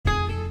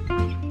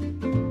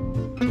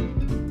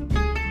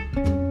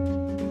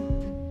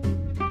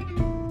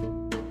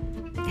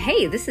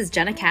Hey, this is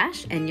Jenna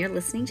Cash, and you're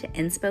listening to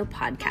Inspo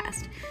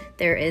Podcast.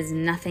 There is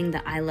nothing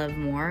that I love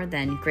more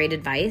than great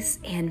advice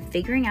and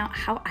figuring out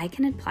how I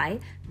can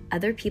apply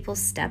other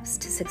people's steps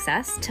to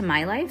success to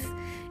my life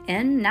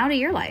and now to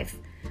your life.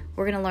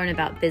 We're going to learn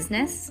about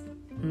business,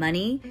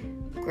 money,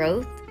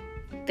 growth,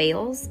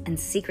 fails, and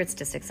secrets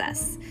to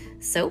success.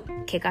 So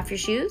kick off your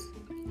shoes,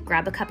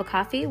 grab a cup of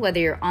coffee, whether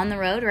you're on the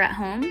road or at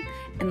home,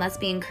 and let's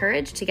be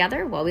encouraged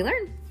together while we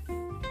learn.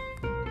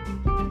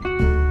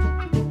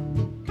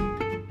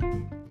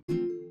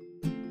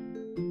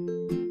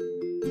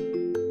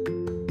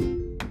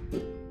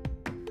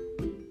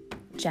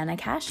 Jenna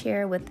Cash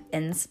here with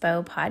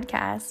Inspo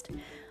Podcast.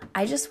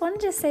 I just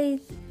wanted to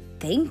say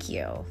thank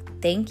you.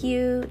 Thank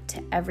you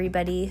to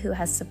everybody who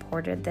has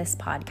supported this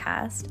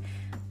podcast.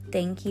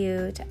 Thank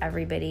you to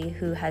everybody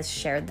who has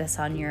shared this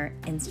on your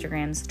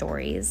Instagram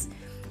stories.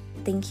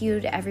 Thank you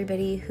to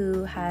everybody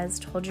who has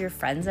told your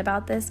friends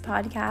about this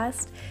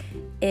podcast.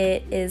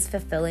 It is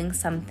fulfilling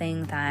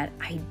something that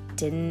I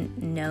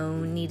didn't know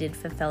needed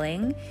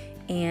fulfilling,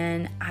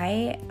 and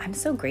I'm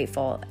so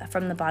grateful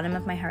from the bottom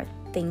of my heart.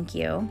 Thank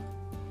you.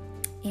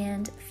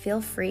 And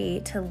feel free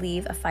to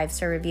leave a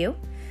 5-star review,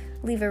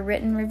 leave a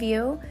written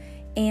review.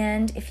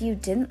 And if you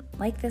didn't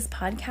like this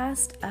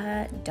podcast,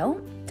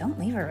 don't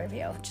leave a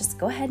review. Just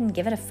go ahead and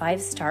give it a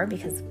 5-star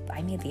because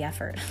I made the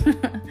effort.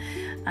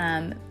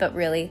 But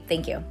really,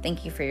 thank you.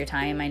 Thank you for your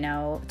time. I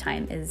know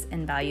time is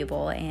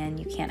invaluable and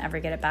you can't ever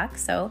get it back.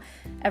 So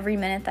every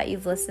minute that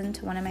you've listened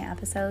to one of my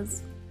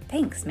episodes,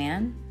 thanks,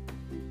 man.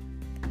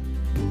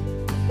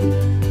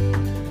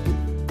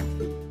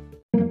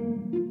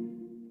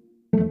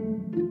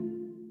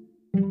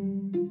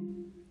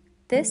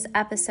 This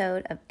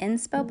episode of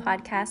Inspo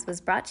Podcast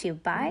was brought to you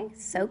by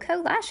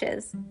SoCo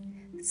Lashes.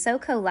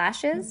 SoCo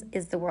Lashes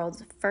is the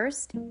world's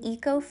first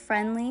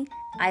eco-friendly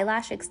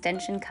eyelash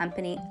extension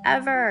company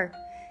ever.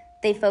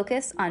 They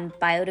focus on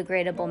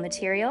biodegradable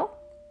material,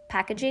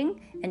 packaging,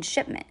 and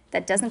shipment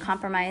that doesn't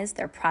compromise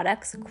their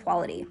product's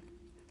quality.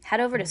 Head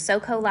over to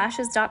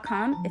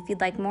SoCoLashes.com if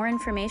you'd like more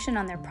information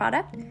on their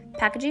product,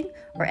 packaging,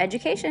 or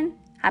education.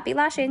 Happy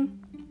lashing!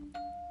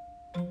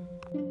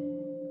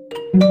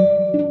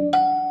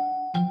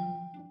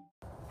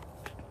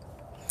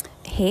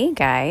 Hey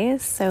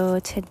guys, so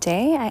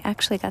today I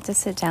actually got to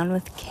sit down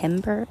with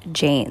Kimber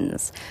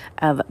Janes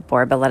of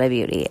Borboleta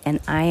Beauty, and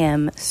I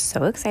am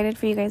so excited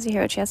for you guys to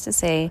hear what she has to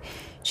say.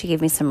 She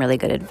gave me some really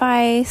good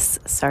advice.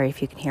 Sorry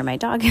if you can hear my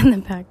dog in the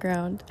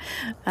background.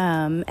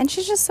 And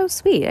she's just so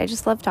sweet. I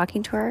just love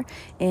talking to her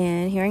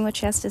and hearing what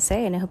she has to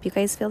say, and I hope you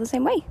guys feel the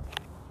same way.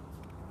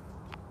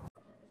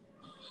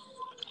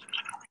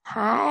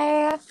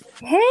 Hi.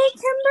 Hey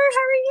Kimber,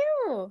 how are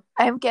you?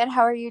 I'm good.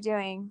 How are you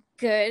doing?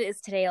 Good.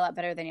 Is today a lot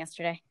better than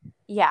yesterday?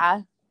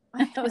 Yeah.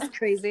 That was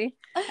crazy.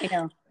 I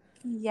know.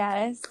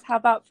 Yes. How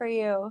about for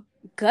you?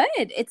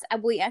 Good.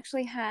 We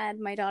actually had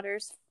my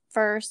daughter's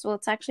first, well,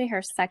 it's actually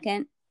her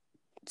second,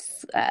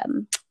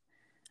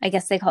 I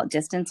guess they call it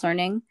distance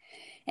learning.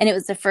 And it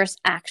was the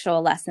first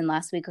actual lesson.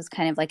 Last week was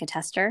kind of like a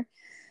tester.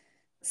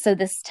 So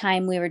this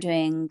time we were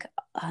doing,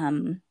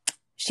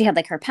 she had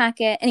like her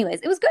packet.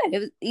 Anyways, it was good. It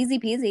was easy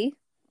peasy.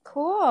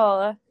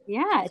 Cool.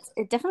 Yeah, it's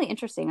definitely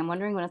interesting. I'm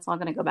wondering when it's all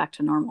going to go back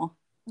to normal.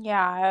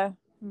 Yeah.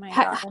 My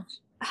gosh.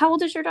 How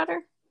old is your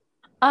daughter?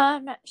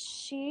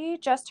 She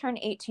just turned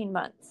 18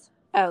 months.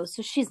 Oh,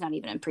 so she's not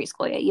even in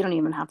preschool yet. You don't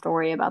even have to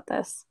worry about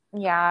this.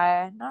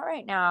 Yeah, not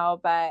right now,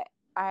 but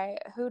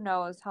who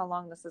knows how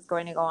long this is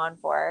going to go on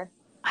for.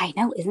 I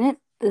know, isn't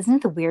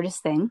it the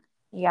weirdest thing?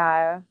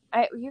 Yeah.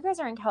 You guys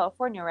are in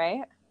California,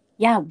 right?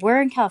 Yeah,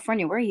 we're in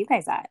California. Where are you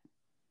guys at?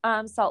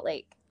 Salt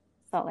Lake.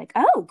 Salt Lake.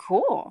 Oh,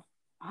 cool.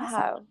 Awesome.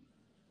 Wow.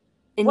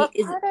 And What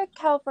part of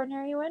California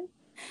are you in?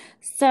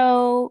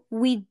 So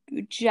we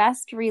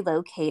just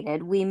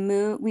relocated. We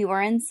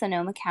were in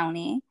Sonoma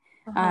County,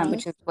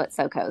 which is what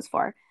SoCo is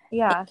for.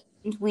 Yeah.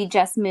 And we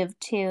just moved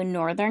to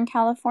Northern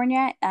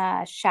California,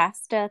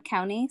 Shasta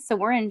County. So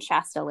we're in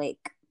Shasta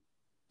Lake.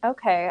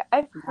 Okay.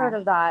 I've heard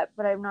of that,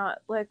 but I'm not,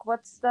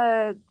 what's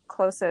the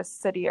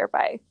closest city you're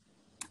by?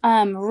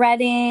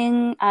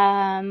 Redding.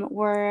 I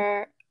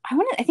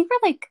think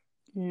we're like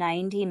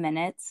 90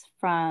 minutes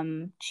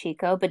from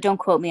Chico, but don't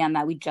quote me on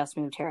that. We just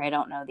moved here. I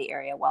don't know the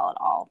area well at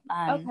all.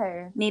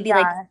 Okay. Maybe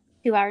like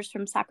 2 hours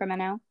from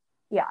Sacramento.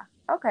 Yeah.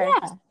 Okay.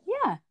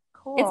 Yeah.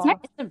 Cool. It's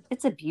nice.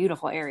 It's a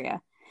beautiful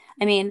area.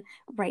 I mean,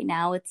 right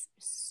now it's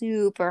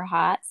super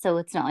hot, so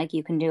it's not like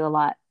you can do a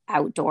lot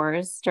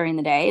outdoors during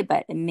the day,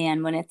 but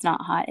man, when it's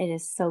not hot, it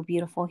is so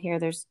beautiful here.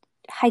 There's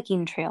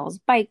hiking trails,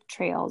 bike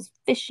trails,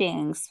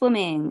 fishing,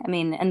 swimming. I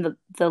mean, and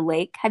the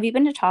lake. Have you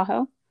been to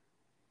Tahoe?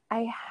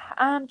 I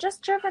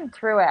just driven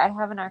through it. I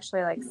haven't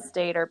actually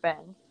stayed or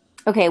been.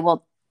 Okay,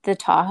 well, the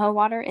Tahoe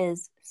water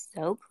is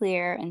so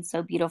clear and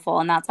so beautiful,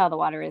 and that's how the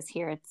water is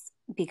here. It's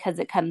because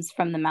it comes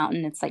from the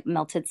mountain. It's like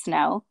melted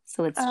snow,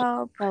 so it's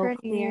so clear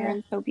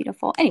and so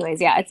beautiful.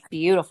 Anyways, yeah, it's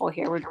beautiful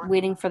here. We're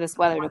waiting for this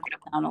weather to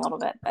cool down a little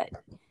bit, but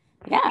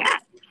yeah.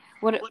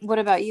 What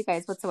about you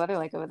guys? What's the weather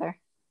like over there?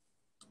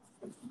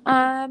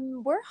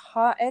 We're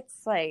hot.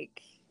 It's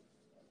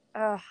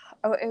Uh,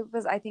 oh, it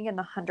was, I think, in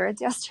the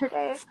hundreds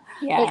yesterday.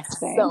 Yeah, It's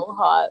same. so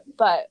hot,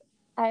 but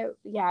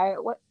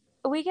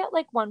we get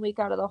like 1 week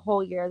out of the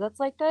whole year that's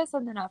like this,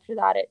 and then after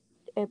that,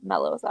 it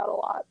mellows out a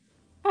lot.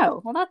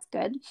 Oh, well, that's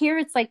good. Here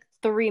it's like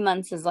 3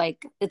 months is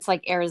like it's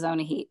like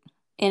Arizona heat,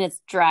 and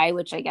it's dry,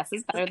 which I guess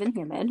is better than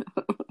humid.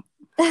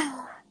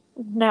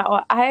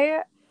 No,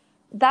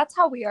 that's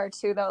how we are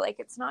too, though. Like,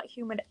 it's not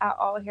humid at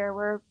all here.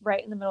 We're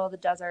right in the middle of the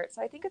desert,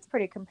 so I think it's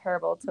pretty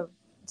comparable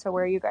to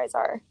where you guys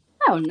are.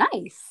 Oh,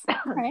 nice.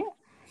 All right.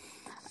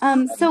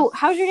 So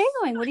how's your day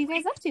going? What are you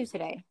guys up to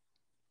today?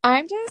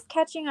 I'm just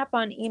catching up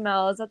on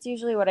emails. That's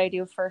usually what I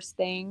do first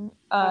thing.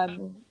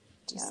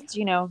 Just,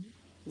 Yeah.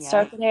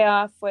 start the day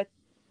off with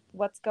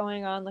what's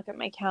going on, look at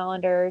my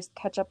calendars,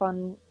 catch up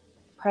on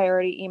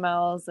priority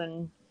emails,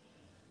 and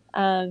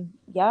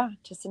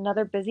just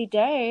another busy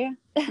day.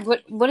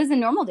 What does a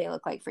normal day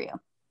look like for you?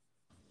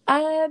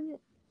 Um,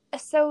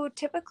 so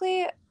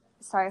typically,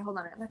 sorry, hold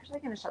on. I'm actually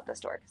going to shut this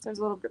door because there's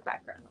a little bit of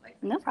background noise.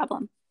 No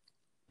problem.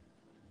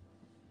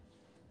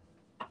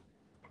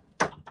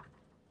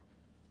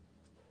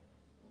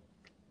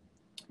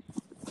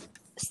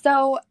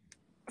 So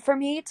for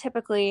me,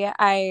 typically,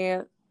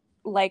 I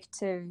like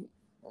to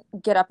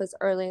get up as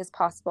early as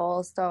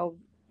possible. So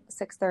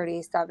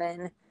 6:30,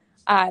 7.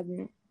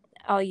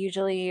 I'll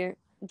usually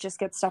just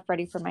get stuff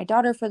ready for my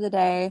daughter for the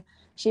day.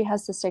 She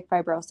has cystic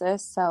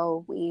fibrosis,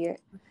 so we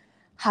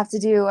have to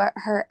do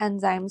her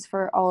enzymes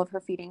for all of her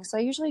feeding. So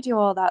I usually do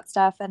all that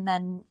stuff, and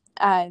then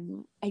I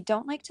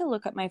don't like to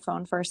look at my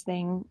phone first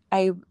thing.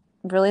 I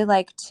really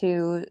like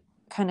to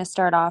kind of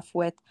start off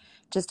with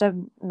just a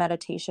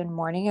meditation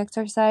morning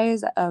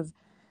exercise of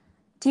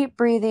deep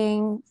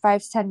breathing,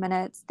 5 to 10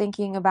 minutes,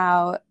 thinking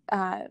about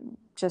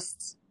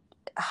just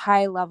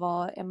high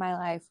level in my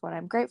life, what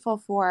I'm grateful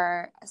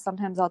for.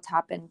 Sometimes I'll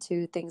tap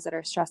into things that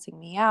are stressing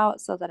me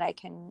out so that I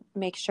can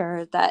make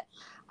sure that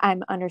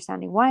I'm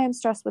understanding why I'm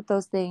stressed with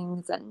those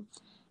things. And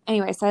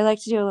anyway, so I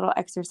like to do a little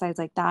exercise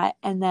like that.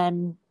 And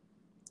then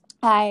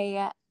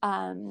I,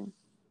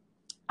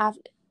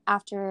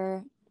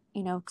 after,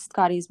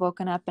 Scotty's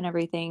woken up and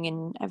everything,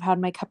 and I've had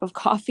my cup of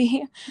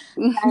coffee,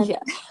 and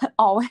Yeah.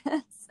 always,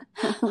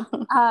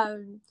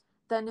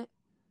 then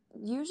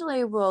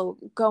usually we'll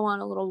go on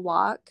a little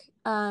walk.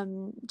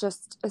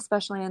 Just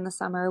especially in the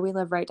summer, we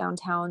live right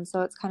downtown,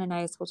 so it's kind of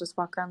nice. We'll just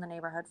walk around the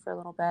neighborhood for a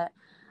little bit.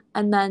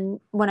 And then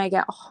when I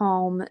get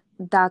home,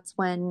 that's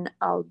when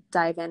I'll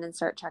dive in and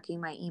start checking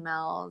my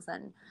emails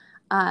and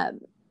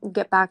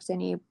get back to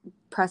any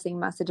pressing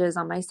messages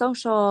on my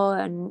social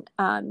and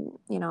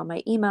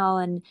my email.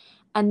 And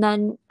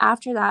then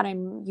after that,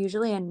 I'm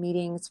usually in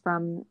meetings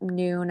from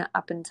noon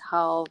up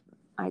until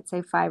I'd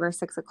say 5 or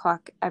 6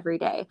 o'clock every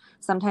day.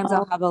 Sometimes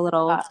I'll Oh, have a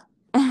little,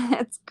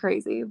 it's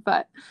crazy,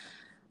 but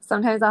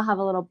sometimes I'll have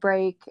a little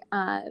break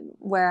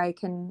where I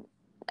can,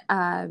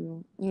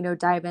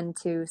 dive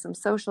into some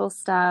social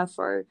stuff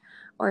or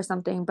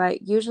something.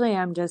 But usually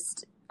I'm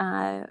just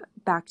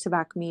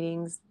back-to-back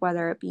meetings,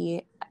 whether it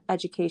be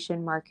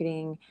education,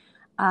 marketing,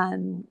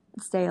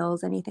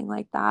 sales, anything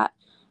like that.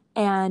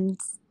 And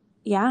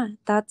yeah,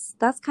 that's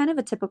kind of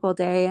a typical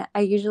day. I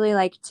usually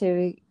like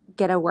to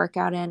get a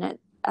workout in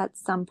at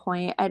some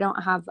point. I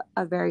don't have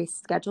a very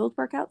scheduled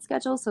workout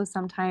schedule, so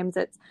sometimes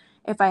it's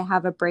if I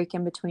have a break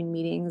in between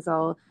meetings,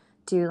 I'll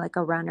do like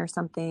a run or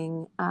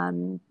something.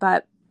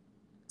 But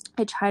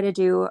I try to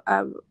do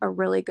a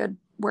really good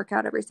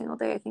workout every single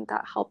day. I think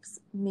that helps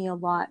me a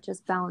lot,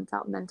 just balance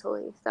out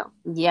mentally. So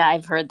yeah,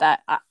 I've heard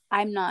that.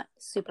 I'm not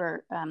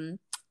super. I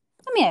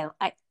mean,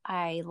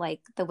 I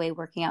like the way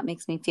working out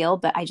makes me feel,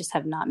 but I just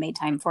have not made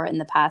time for it in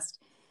the past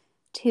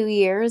 2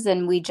 years.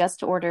 And we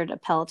just ordered a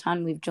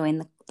Peloton. We've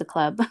joined the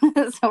club,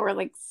 so we're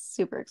like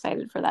super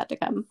excited for that to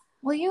come.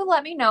 will you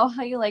let me know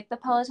how you like the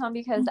Peloton?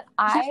 Because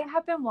I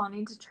have been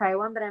wanting to try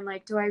one, but I'm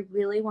like, do I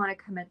really want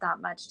to commit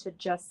that much to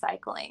just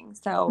cycling?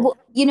 So, Well,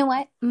 you know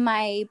what?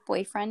 My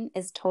boyfriend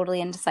is totally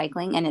into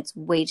cycling, and it's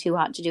way too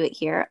hot to do it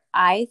here.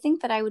 I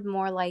think that I would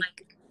more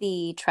like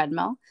the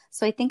treadmill.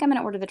 So I think I'm going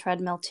to order the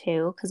treadmill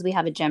too because we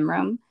have a gym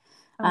room.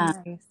 nice.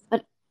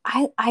 But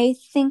I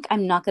think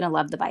I'm not going to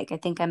love the bike. I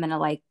think I'm going to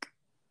like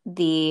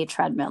the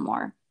treadmill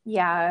more.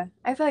 Yeah,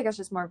 I feel like it's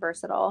just more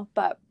versatile,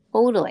 but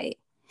Totally.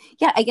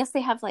 Yeah, I guess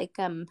they have like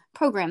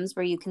programs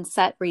where you can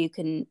set where you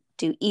can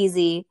do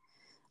easy,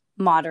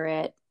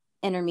 moderate,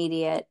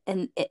 intermediate,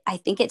 and I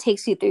think it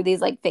takes you through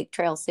these like fake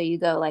trails. So you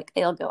go like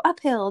it'll go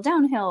uphill,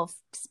 downhill,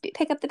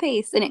 pick up the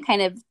pace, and it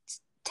kind of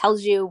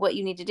tells you what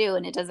you need to do,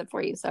 and it does it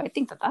for you. So I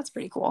think that that's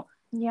pretty cool.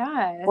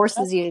 yeah,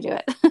 Forces you to do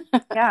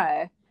it.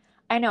 yeah.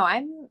 I know.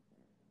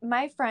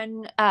 My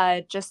friend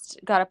just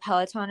got a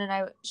Peloton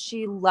and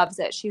she loves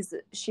it.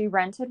 She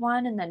rented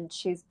one and then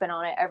she's been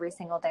on it every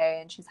single day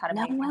and she's had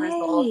No amazing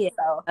results. way.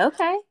 So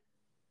Okay.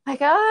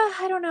 like,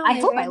 I don't know. I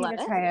Maybe hope I I need love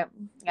to it. try it.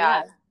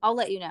 Yeah, Yeah. I'll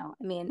let you know.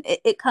 I mean,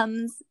 it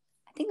comes,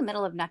 I think, the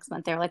middle of next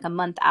month. They're like a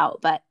month out,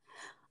 but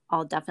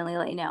I'll definitely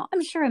let you know.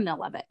 I'm sure I'm gonna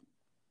love it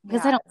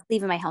because I Yeah. don't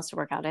leave in my house to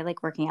work out. I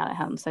like working out at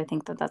home, so I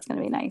think that that's gonna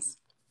be nice.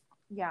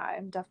 Yeah.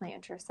 I'm definitely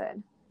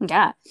interested.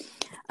 Yeah.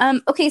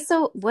 Okay,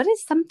 so why do you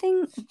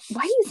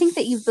think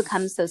that you've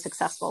become so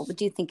successful?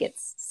 Do you think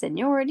it's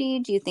seniority?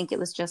 Do you think it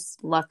was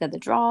just luck of the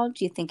draw?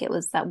 Do you think it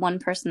was that one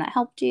person that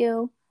helped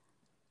you?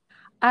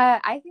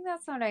 I think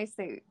that's so nice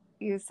that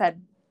you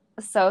said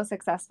so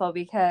successful,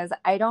 because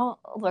I don't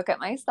look at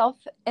myself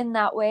in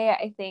that way.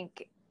 I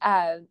think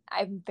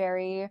I'm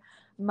very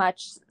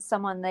much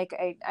someone like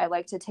I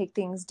like to take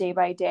things day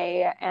by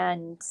day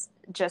and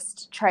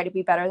just try to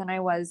be better than I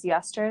was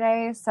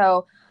yesterday.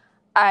 So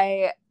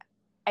I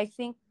I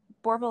think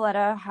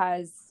Borboleta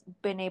has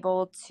been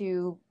able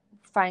to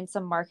find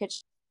some market.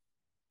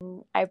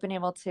 I've been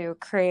able to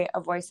create a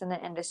voice in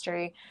the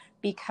industry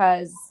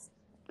because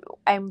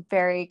I'm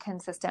very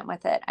consistent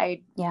with it.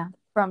 Yeah.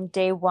 From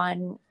day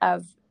one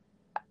of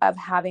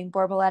having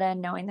Borboleta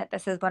and knowing that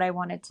this is what I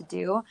wanted to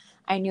do,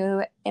 I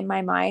knew in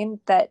my mind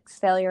that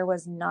failure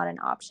was not an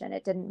option.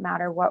 It didn't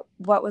matter what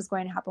was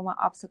going to happen, what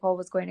obstacle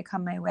was going to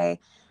come my way.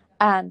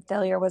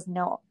 Failure was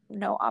no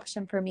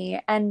option for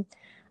me. And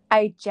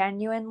I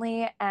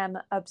genuinely am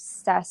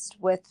obsessed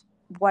with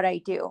what I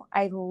do.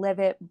 I live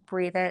it,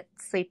 breathe it,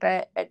 sleep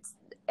it.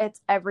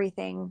 It's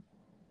everything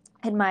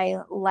in my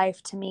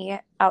life to me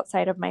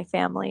outside of my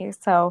family.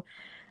 So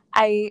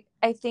I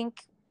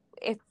think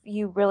if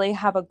you really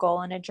have a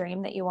goal and a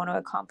dream that you want to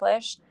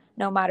accomplish,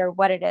 no matter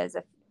what it is,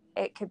 if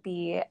it could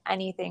be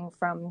anything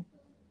from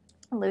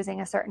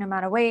losing a certain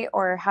amount of weight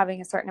or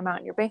having a certain amount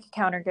in your bank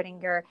account or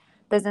getting your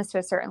business to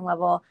a certain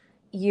level,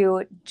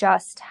 you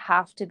just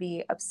have to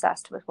be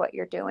obsessed with what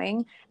you're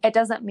doing. It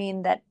doesn't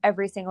mean that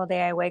every single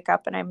day I wake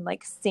up and I'm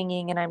like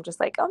singing and I'm just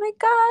like, oh my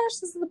gosh,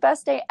 this is the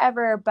best day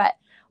ever. But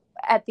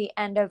at the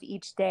end of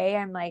each day,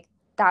 I'm like,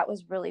 that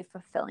was really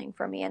fulfilling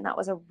for me. And that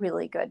was a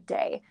really good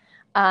day.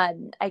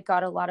 I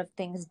got a lot of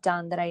things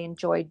done that I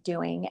enjoyed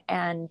doing,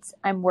 and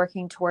I'm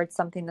working towards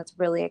something that's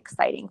really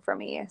exciting for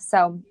me.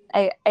 So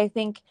I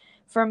think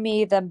for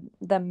me,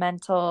 the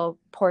mental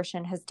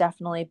portion has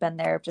definitely been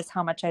there of just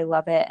how much I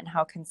love it and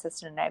how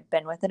consistent I've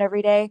been with it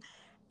every day.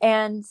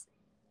 And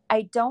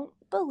I don't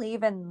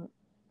believe in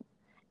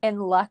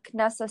luck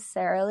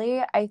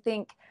necessarily. I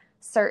think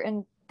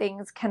certain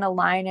things can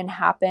align and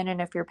happen,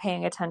 and if you're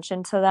paying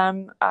attention to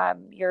them,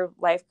 your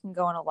life can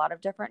go in a lot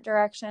of different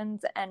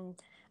directions. And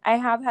I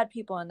have had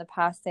people in the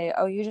past say,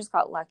 oh, you just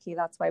got lucky,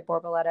 that's why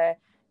Borboleta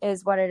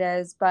is what it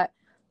is. But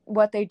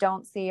what they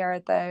don't see are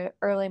the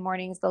early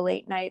mornings, the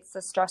late nights,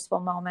 the stressful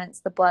moments,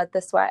 the blood, the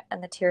sweat,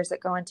 and the tears that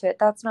go into it.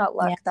 That's not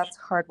luck. Yeah. That's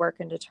hard work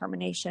and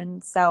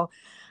determination. So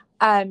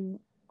um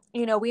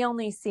we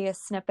only see a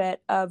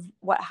snippet of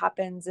what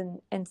happens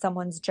in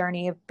someone's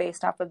journey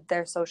based off of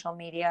their social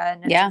media,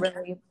 and it's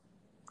really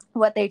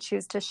what they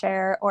choose to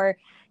share. Or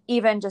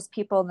even just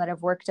people that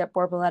have worked at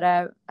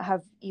Borboleta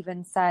have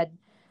even said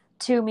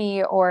to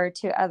me or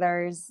to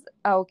others,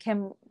 oh,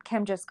 Kim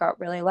just got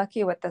really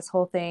lucky with this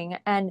whole thing.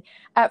 And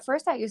at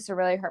first that used to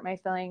really hurt my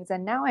feelings,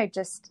 and now I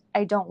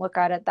don't look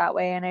at it that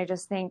way. And I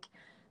just think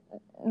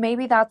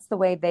maybe that's the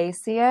way they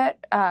see it.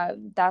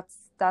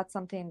 That's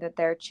something that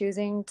they're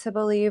choosing to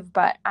believe.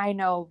 But I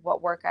know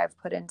what work I've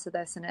put into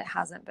this, and it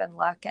hasn't been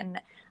luck. And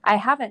I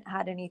haven't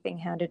had anything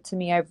handed to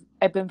me.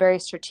 I've been very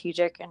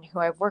strategic in who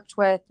I've worked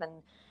with,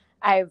 and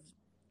I've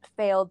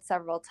failed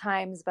several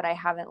times, but I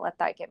haven't let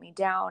that get me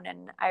down.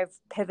 And I've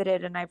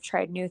pivoted and I've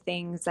tried new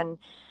things. And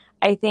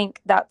I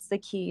think that's the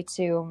key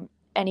to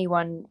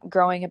anyone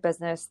growing a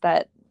business,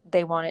 that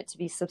they want it to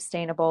be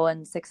sustainable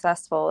and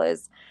successful,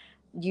 is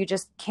you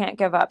just can't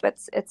give up.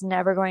 It's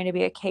never going to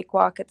be a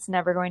cakewalk. It's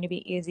never going to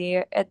be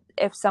easy.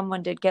 If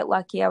someone did get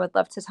lucky, I would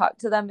love to talk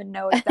to them and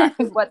know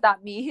exactly what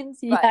that means.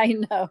 But, yeah, I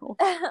know.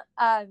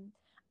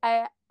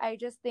 I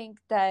just think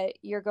that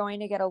you're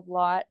going to get a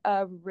lot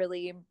of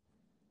really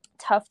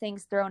tough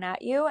things thrown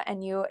at you,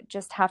 and you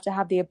just have to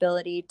have the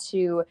ability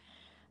to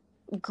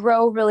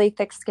grow really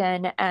thick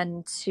skin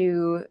and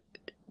to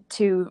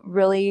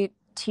really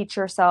teach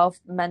yourself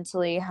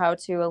mentally how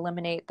to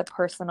eliminate the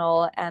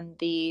personal and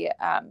the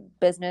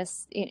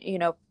business.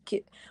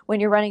 When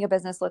you're running a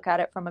business, look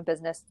at it from a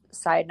business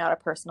side, not a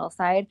personal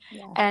side.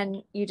 Yeah.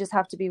 And you just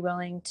have to be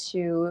willing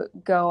to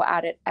go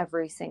at it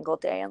every single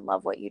day and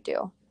love what you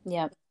do.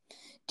 Yeah.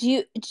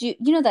 Do you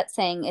know that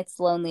saying, it's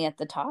lonely at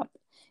the top?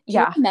 Do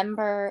you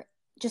remember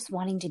just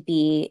wanting to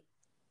be,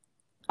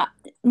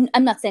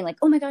 I'm not saying like,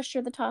 oh my gosh,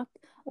 you're the top,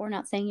 or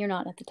not saying you're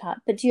not at the top,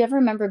 but do you ever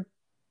remember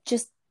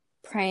just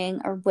praying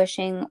or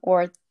wishing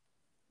or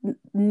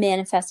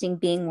manifesting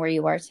being where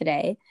you are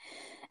today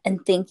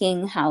and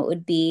thinking how it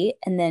would be,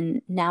 and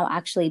then now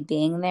actually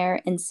being there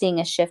and seeing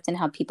a shift in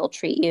how people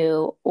treat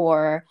you,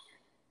 or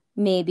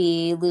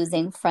maybe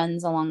losing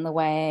friends along the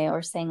way,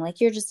 or saying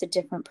like, you're just a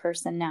different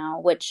person now,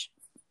 which,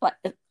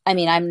 I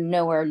mean, I'm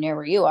nowhere near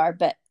where you are,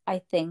 but I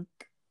think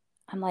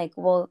I'm like,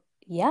 well,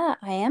 yeah,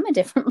 I am a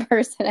different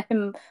person.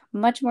 I'm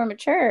much more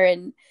mature.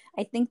 And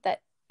I think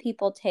that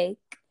people take,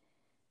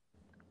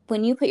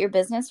 when you put your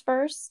business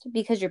first,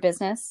 because your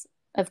business,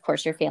 of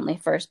course, your family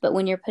first, but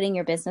when you're putting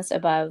your business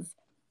above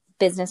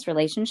business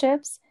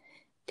relationships,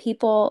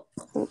 people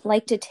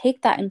like to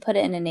take that and put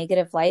it in a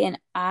negative light. And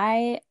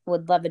I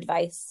would love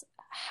advice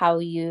how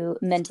you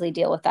mentally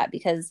deal with that,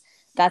 because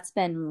that's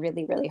been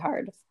really, really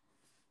hard.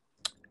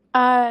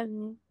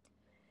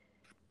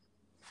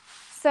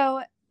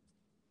 So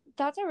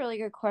that's a really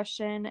good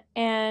question.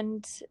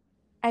 And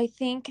I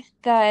think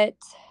that,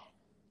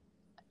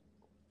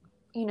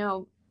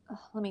 let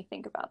me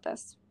think about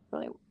this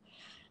really.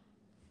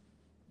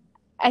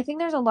 I think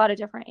there's a lot of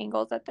different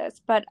angles at this,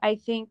 but I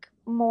think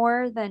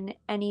more than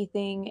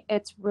anything,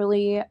 it's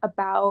really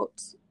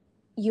about,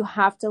 you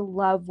have to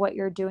love what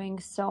you're doing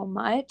so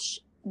much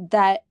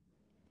that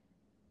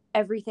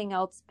everything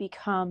else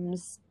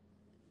becomes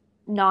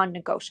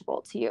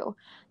non-negotiable to you.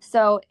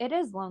 So it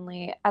is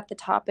lonely at the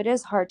top. It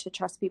is hard to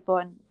trust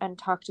people and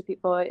talk to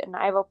people. And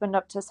I've opened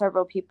up to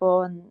several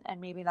people,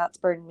 and maybe that's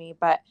burdened me.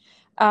 But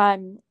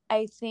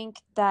I think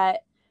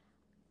that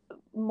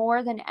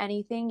more than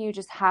anything, you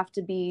just have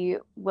to be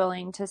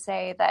willing to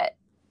say that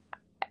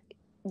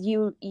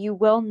you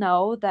will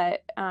know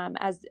that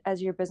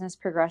as your business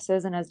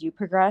progresses and as you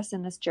progress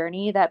in this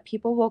journey, that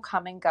people will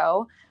come and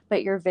go,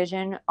 but your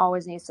vision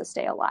always needs to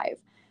stay alive.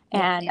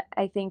 Yeah. And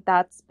I think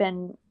that's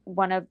been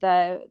one of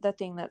the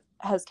thing that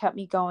has kept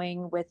me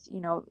going with,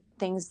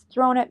 things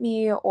thrown at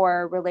me,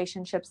 or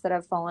relationships that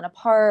have fallen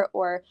apart,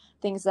 or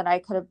things that I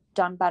could have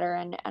done better,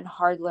 and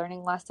hard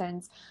learning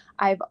lessons.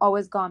 I've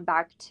always gone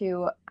back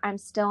to, I'm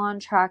still on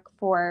track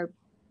for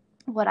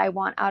what I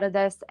want out of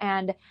this.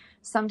 And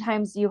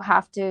sometimes you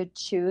have to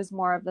choose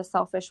more of the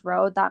selfish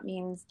road. That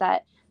means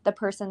that the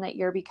person that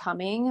you're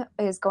becoming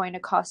is going to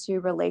cost you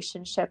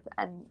relationships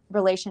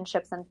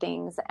and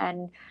things.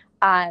 And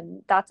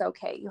that's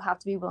okay. You have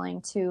to be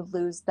willing to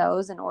lose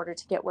those in order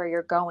to get where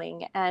you're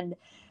going. And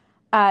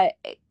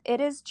it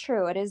is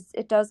true.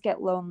 It does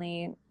get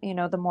lonely,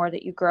 the more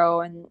that you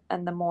grow, and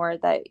the more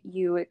that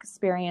you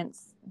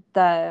experience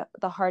the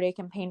heartache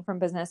and pain from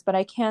business. But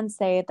I can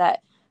say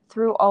that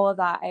through all of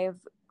that, I've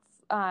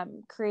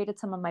created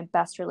some of my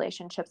best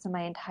relationships in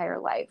my entire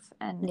life.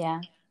 And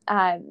yeah.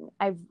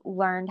 I've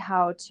learned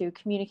how to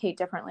communicate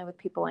differently with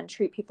people and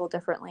treat people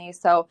differently.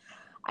 So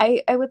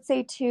I would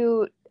say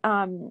too,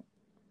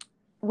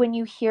 when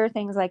you hear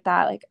things like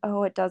that, like,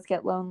 oh, it does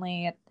get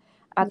lonely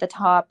at the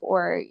top,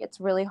 or it's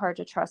really hard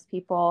to trust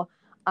people,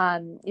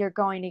 you're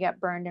going to get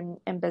burned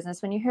in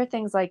business. When you hear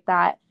things like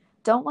that,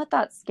 don't let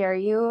that scare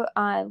you.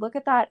 Look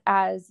at that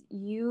as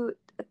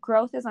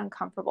growth is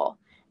uncomfortable.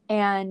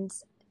 And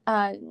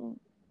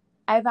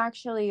I've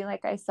actually,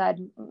 like I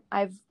said,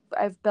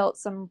 I've built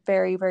some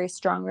very, very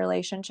strong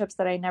relationships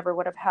that I never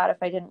would have had if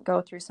I didn't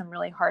go through some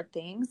really hard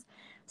things.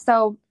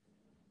 So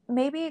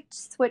maybe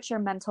switch your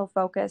mental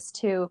focus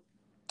to,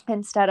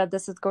 instead of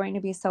this is going to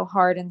be so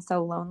hard and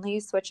so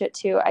lonely, switch it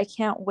to, I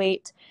can't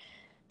wait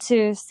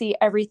to see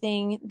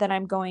everything that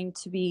I'm going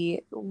to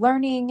be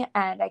learning,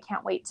 and I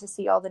can't wait to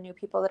see all the new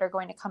people that are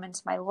going to come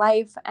into my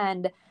life.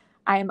 And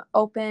I'm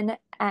open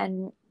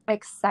and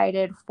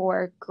excited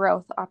for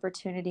growth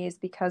opportunities,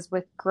 because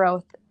with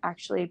growth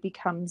actually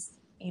becomes,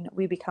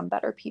 we become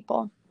better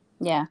people.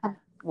 Yeah.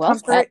 Well,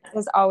 comfort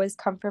is always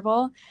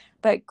comfortable,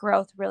 but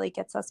growth really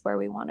gets us where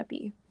we want to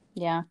be.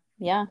 Yeah.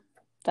 Yeah.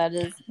 That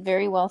is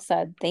very well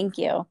said. Thank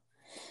you.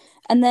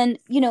 And then,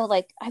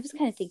 like, I was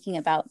kind of thinking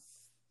about,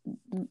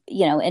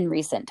 in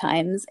recent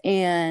times,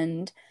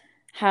 and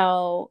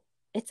how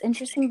it's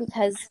interesting,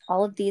 because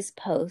all of these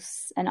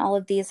posts and all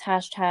of these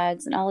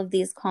hashtags and all of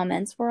these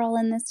comments, we're all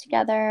in this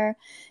together.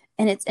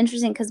 And it's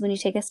interesting because when you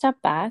take a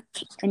step back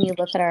and you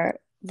look at our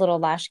little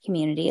Lash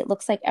community, it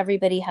looks like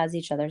everybody has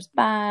each other's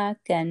back,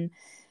 and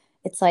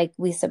it's like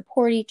we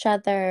support each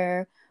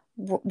other.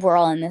 We're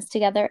all in this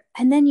together.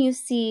 And then you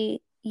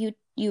see,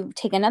 you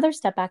take another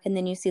step back, and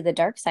then you see the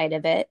dark side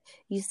of it.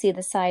 You see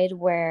the side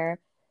where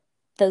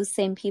those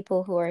same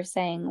people who are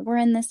saying, we're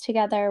in this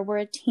together, we're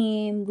a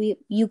team,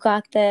 you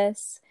got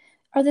this,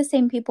 are the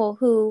same people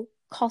who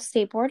call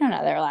State Board on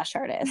other lash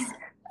artists.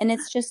 And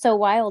it's just so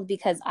wild,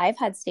 because I've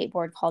had State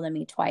Board call to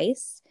me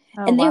twice.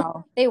 Oh, and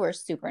they were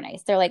super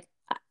nice. They're like,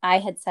 I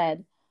had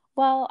said,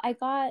 well,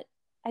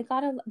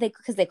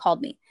 because they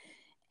called me,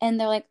 and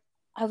they're like,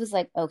 I was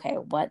like, okay,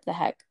 what the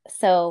heck?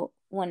 So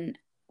when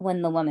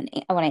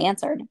I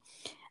answered,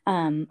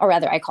 or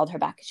rather I called her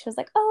back, she was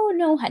like, oh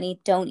no,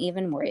 honey, don't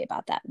even worry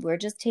about that. We're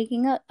just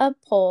taking a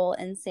poll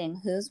and seeing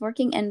who's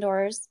working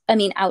outdoors,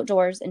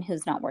 and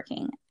who's not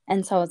working.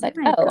 And so I was like,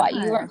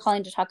 you weren't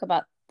calling to talk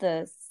about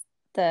the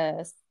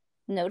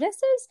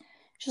notices?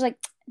 She's like,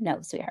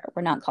 no, sweetheart,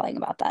 we're not calling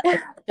about that.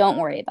 Like, don't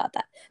worry about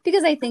that.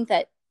 Because I think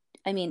that,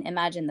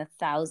 imagine the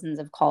thousands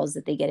of calls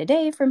that they get a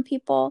day from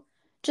people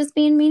just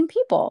being mean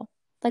people.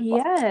 Like,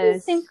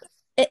 yes.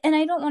 And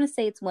I don't want to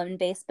say it's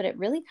women-based, but it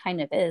really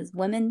kind of is.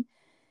 Women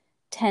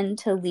tend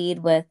to lead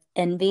with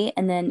envy,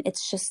 and then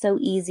it's just so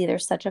easy.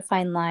 There's such a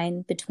fine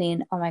line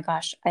between, oh my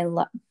gosh, I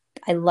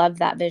love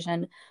that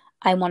vision.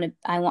 I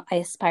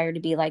aspire to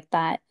be like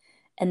that.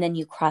 And then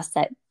you cross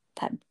that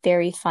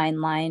very fine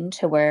line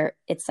to where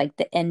it's like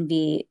the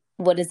envy,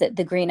 what is it?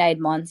 The green-eyed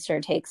monster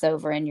takes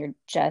over, and you're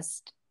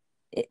just,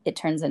 it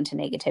turns into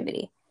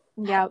negativity.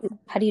 Yeah.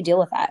 How do you deal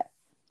with that?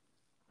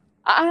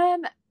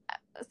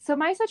 So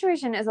my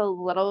situation is a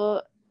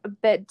little a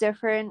bit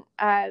different.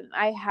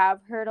 I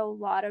have heard a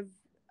lot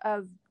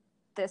of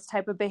this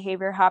type of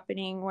behavior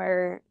happening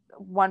where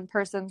one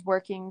person's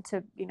working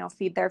to,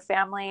 feed their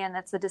family, and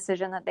that's a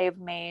decision that they've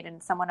made,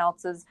 and someone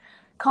else is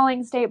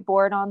calling state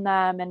board on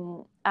them.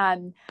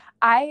 And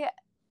I've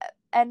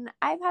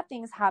had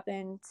things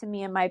happen to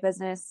me in my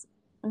business,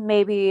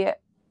 maybe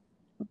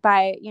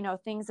by,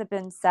 things have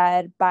been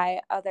said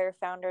by other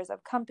founders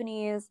of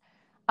companies,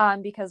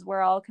 because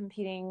we're all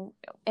competing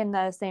in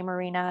the same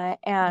arena.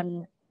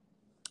 And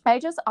I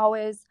just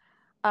always,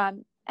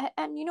 and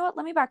you know what,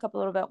 let me back up a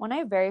little bit. When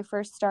I very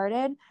first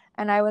started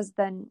and I was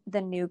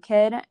the new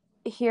kid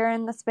here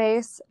in the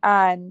space,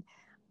 I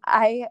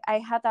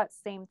had that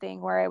same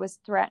thing where I was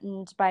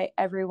threatened by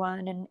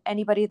everyone and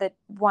anybody that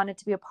wanted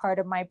to be a part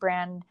of my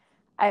brand.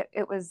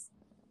 It was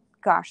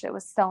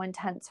so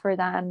intense for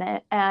them.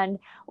 And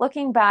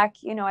looking back,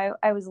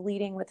 I was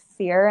leading with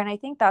fear. And I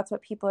think that's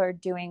what people are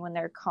doing when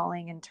they're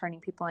calling and turning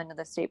people into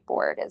the state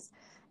board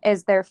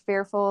is they're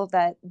fearful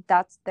that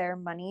that's their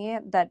money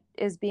that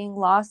is being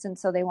lost. And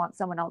so they want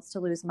someone else to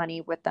lose money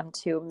with them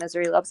too.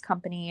 Misery loves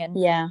company. And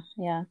yeah.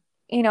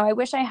 I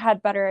wish I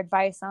had better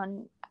advice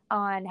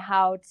on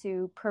how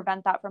to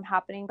prevent that from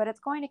happening, but it's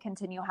going to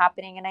continue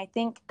happening. And I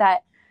think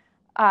that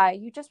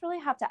you just really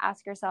have to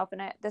ask yourself,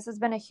 and this has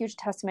been a huge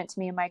testament to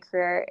me in my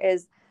career,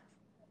 is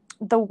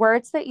the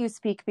words that you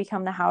speak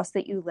become the house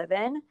that you live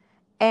in.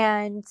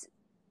 And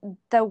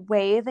the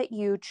way that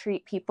you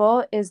treat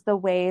people is the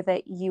way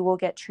that you will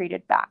get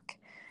treated back.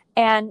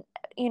 And,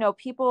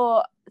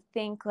 people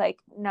think like,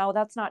 no,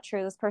 that's not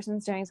true. This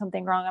person's doing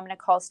something wrong. I'm going to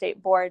call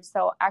state board.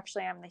 So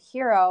actually I'm the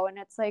hero. And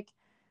it's like,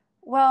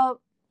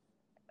 well,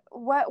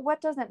 what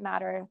does it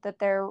matter that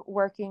they're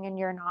working and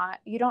you're not?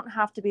 You don't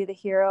have to be the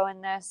hero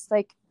in this.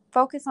 Like,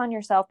 focus on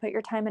yourself, put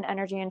your time and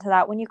energy into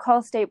that. When you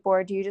call state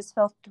board, do you just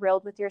feel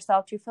thrilled with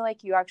yourself? Do you feel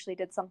like you actually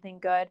did something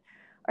good?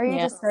 Or are you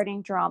just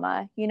starting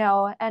drama,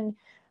 And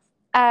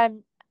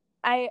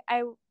I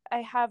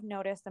have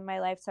noticed in my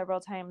life several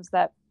times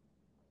that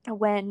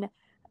when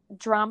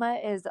drama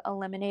is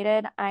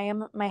eliminated,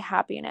 I'm at my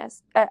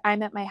happiest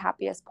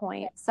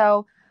point.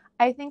 So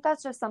I think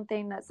that's just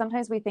something that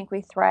sometimes we think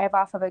we thrive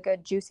off of a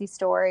good juicy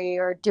story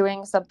or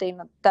doing something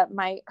that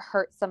might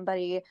hurt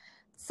somebody,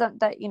 so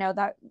that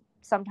that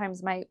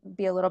sometimes might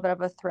be a little bit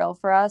of a thrill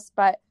for us.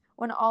 But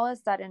when all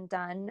is said and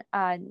done,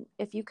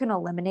 if you can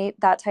eliminate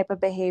that type of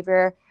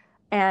behavior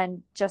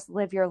and just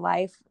live your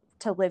life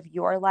to live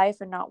your life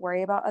and not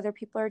worry about other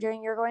people are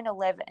doing, you're going to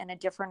live in a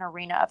different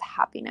arena of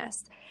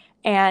happiness.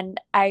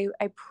 And I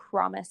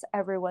promise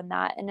everyone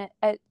that. And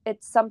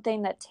it's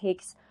something that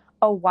takes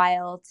a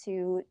while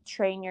to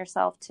train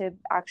yourself to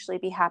actually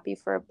be happy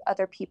for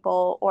other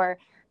people, or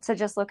to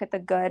just look at the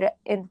good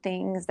in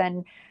things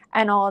and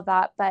all of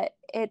that. But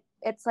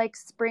it's like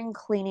spring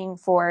cleaning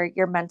for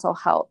your mental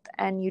health,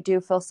 and you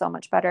do feel so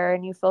much better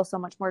and you feel so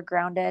much more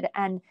grounded.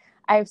 And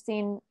I've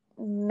seen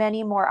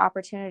many more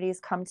opportunities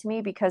come to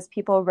me because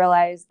people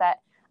realize that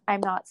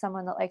I'm not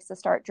someone that likes to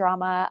start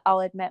drama. I'll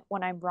admit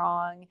when I'm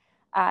wrong.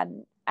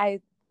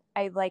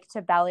 I like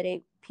to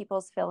validate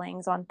people's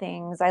feelings on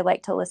things. I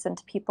like to listen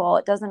to people.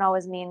 It doesn't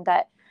always mean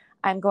that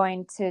I'm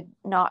going to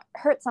not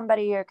hurt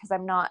somebody, or because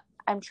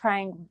I'm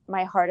trying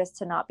my hardest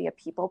to not be a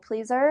people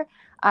pleaser.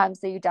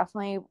 So you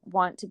definitely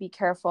want to be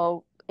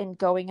careful in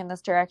going in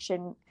this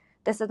direction.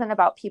 This isn't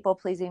about people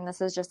pleasing.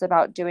 This is just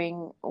about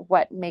doing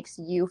what makes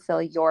you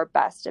feel your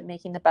best and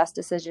making the best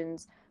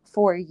decisions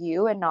for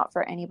you and not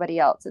for anybody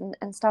else,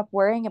 and stop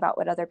worrying about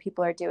what other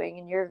people are doing.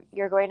 And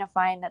you're going to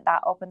find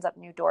that opens up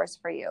new doors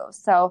for you.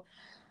 So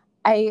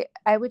I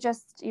would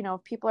just,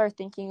 if people are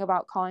thinking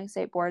about calling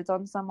state boards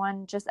on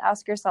someone, just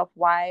ask yourself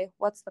why,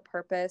 what's the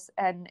purpose,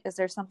 and is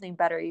there something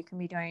better you can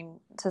be doing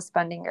to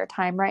spending your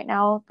time right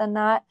now than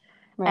that?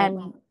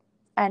 Right.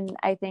 And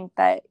I think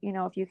that,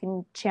 if you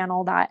can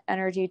channel that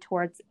energy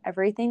towards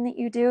everything that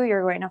you do,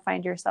 you're going to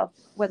find yourself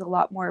with a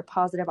lot more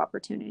positive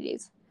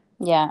opportunities.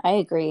 Yeah, I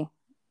agree.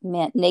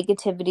 Man,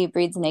 negativity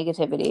breeds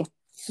negativity.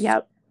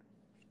 Yep.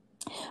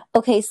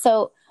 Okay,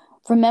 so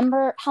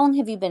remember, how long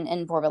have you been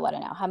in Borboleta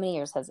now? How many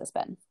years has this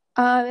been?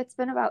 It's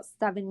been about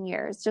 7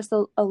 years, just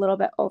a little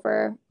bit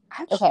over.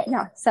 Actually, okay.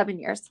 Yeah, 7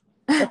 years.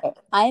 Okay.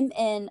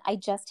 I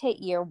just hit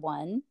year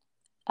 1,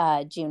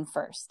 June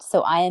 1st.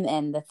 So I am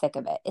in the thick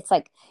of it. It's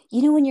like,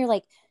 when you're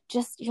like,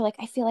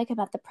 I feel like I'm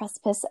at the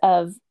precipice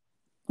of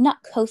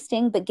not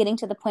coasting, but getting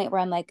to the point where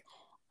I'm like,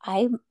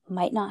 I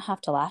might not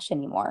have to lash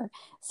anymore.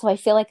 So I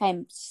feel like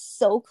I'm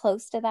so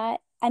close to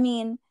that. I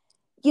mean,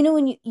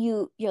 when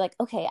you're like,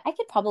 okay, I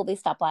could probably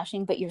stop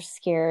lashing, but you're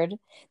scared.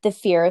 The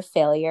fear of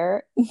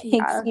failure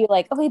makes you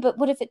like, okay, but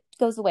what if it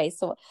goes away?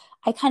 So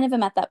I kind of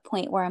am at that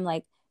point where I'm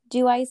like,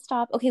 do I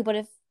stop? Okay,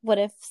 what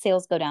if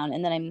sales go down?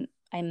 And then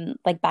I'm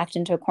like backed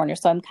into a corner.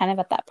 So I'm kind of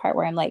at that part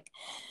where I'm like,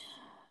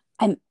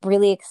 I'm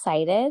really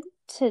excited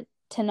to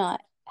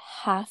not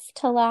have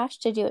to lash,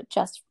 to do it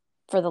just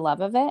for the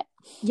love of it.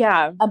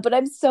 Yeah. But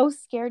I'm so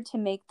scared to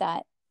make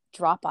that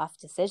drop off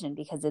decision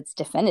because it's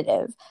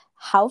definitive.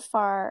 How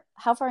far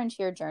into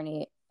your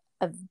journey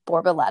of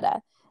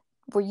Borboleta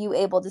were you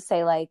able to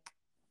say, like,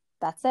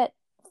 that's it,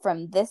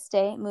 from this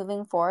day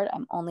moving forward,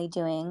 I'm only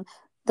doing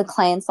the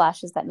clients'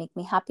 lashes that make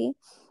me happy.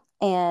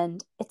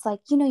 And it's like,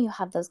 you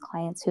have those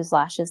clients whose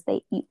lashes,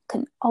 you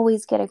can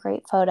always get a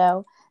great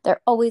photo.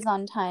 They're always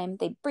on time.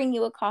 They bring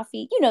you a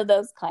coffee.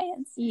 Those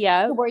clients.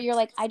 Yeah. Where you're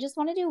like, I just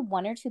want to do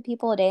 1 or 2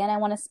 people a day, and I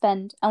want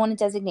to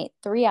designate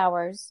 3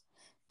 hours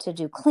to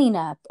do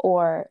cleanup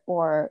or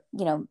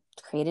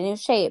create a new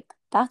shape.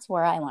 That's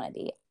where I want to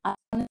be.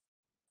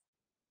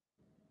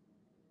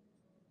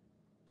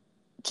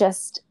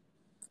 Just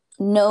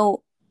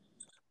do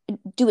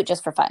it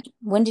just for fun.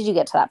 When did you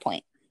get to that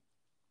point?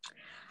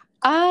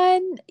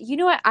 You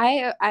know what?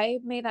 I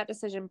made that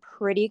decision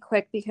pretty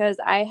quick because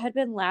I had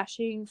been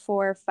lashing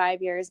for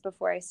 5 years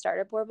before I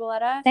started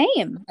Borboleta.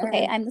 Same.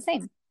 Okay, I'm the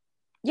same.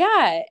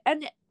 Yeah,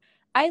 and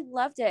I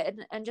loved it.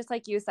 And just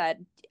like you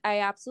said, I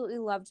absolutely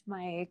loved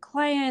my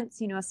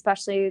clients,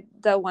 especially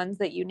the ones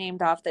that you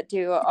named off that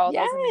do all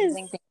those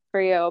amazing things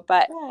for you.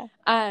 But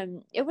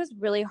it was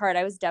really hard.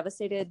 I was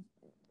devastated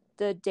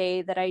the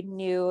day that I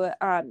knew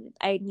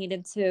I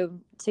needed to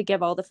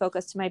give all the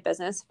focus to my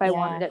business if I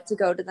wanted it to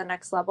go to the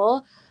next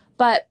level.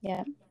 But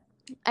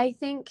I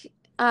think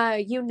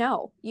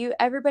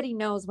everybody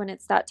knows when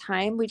it's that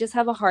time. We just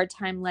have a hard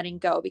time letting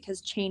go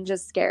because change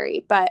is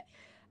scary. But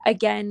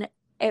again,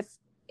 if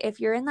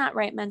you're in that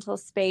right mental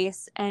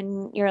space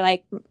and you're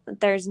like,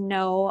 there's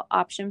no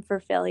option for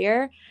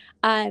failure,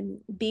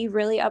 be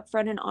really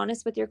upfront and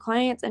honest with your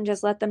clients and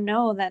just let them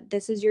know that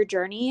this is your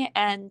journey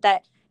and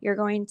that you're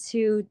going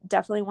to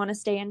definitely want to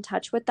stay in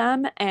touch with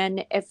them.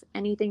 And if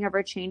anything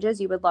ever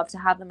changes, you would love to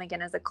have them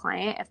again as a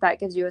client. If that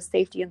gives you a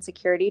safety and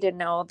security to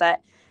know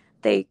that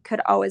they could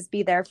always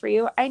be there for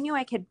you. I knew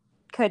I could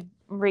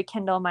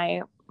rekindle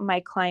my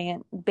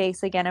client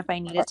base again if I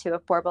needed to,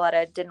 if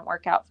Borboleta didn't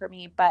work out for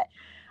me. But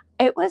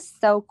it was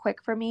so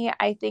quick for me.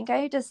 I think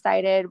I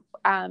decided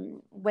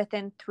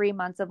within 3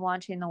 months of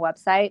launching the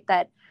website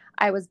that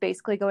I was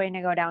basically going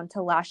to go down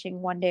to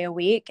lashing 1 day a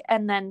week.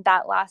 And then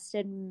that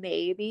lasted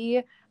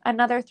maybe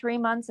another 3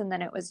 months. And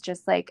then it was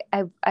just like,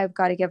 I've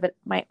got to give it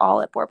my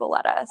all at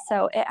Borboleta.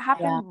 So it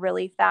happened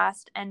really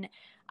fast. And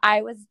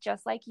I was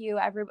just like you.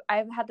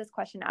 I've had this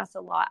question asked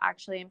a lot,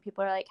 actually. And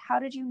people are like, how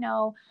did you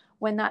know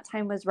when that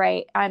time was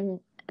right?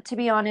 To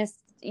be honest,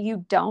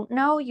 you don't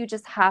know. You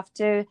just have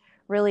to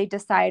really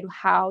decide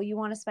how you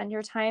want to spend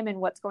your time and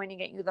what's going to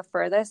get you the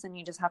furthest. And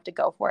you just have to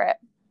go for it.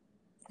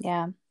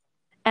 Yeah.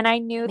 And I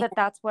knew that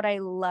that's what I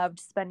loved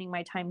spending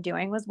my time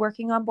doing, was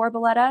working on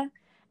Borboleta.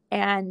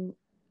 And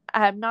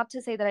not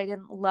to say that I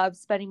didn't love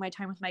spending my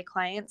time with my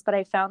clients, but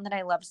I found that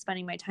I loved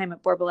spending my time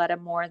at Borboleta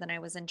more than I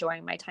was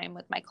enjoying my time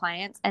with my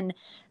clients. And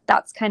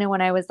that's kind of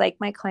when I was like,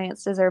 my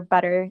clients deserve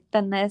better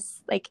than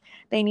this. Like,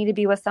 they need to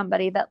be with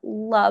somebody that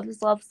loves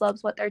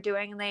what they're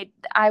doing. And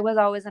I was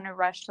always in a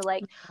rush to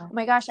like, oh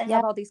my gosh, I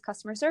have all these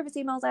customer service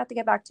emails I have to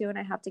get back to, and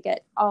I have to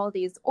get all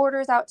these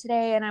orders out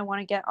today, and I want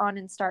to get on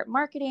and start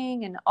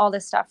marketing and all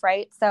this stuff.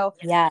 Right. So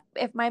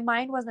if my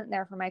mind wasn't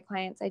there for my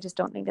clients, I just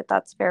don't think that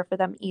that's fair for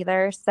them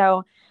either.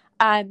 So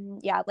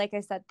like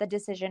I said, the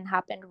decision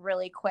happened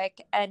really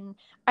quick. And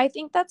I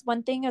think that's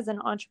one thing as an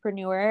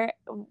entrepreneur,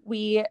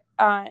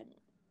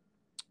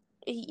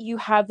 you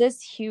have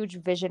this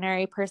huge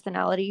visionary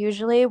personality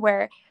usually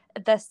where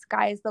the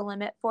sky's the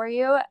limit for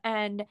you.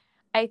 And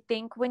I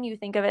think when you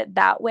think of it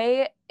that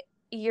way,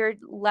 you're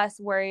less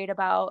worried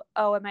about,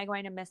 oh, am I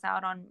going to miss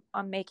out on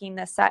making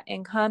this set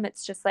income?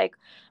 It's just like,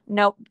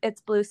 nope,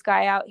 it's blue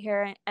sky out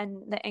here.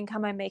 And the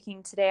income I'm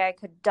making today, I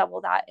could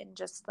double that in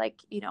just like,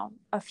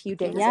 a few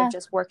days of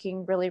just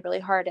working really, really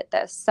hard at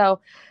this.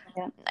 So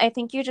I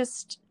think you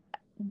just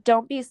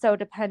don't be so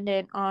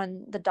dependent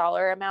on the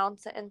dollar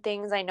amounts and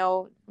things. I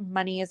know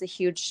money is a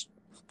huge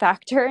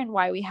factor in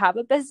why we have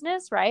a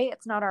business, right?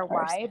 It's not our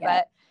why,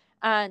 but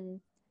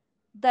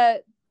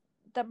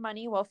the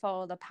money will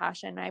follow the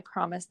passion. I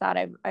promise that.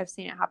 I've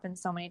seen it happen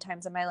so many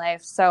times in my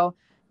life. So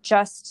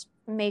just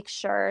make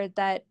sure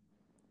that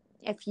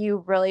if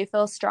you really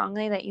feel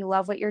strongly that you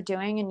love what you're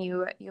doing and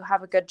you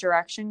have a good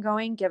direction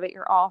going, give it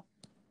your all.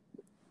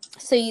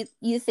 So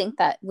you think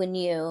that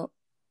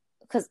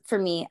because for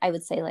me, I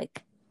would say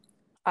like,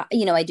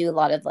 I do a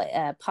lot of like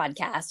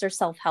podcasts or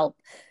self-help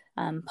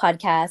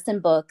podcasts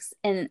and books.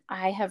 And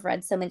I have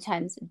read so many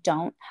times,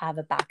 don't have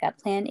a backup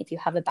plan. If you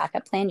have a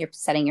backup plan, you're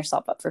setting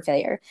yourself up for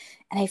failure.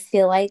 And I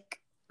feel like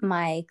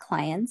my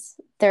clients,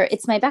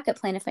 it's my backup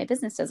plan if my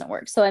business doesn't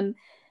work. So I'm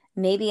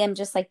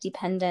just like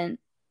dependent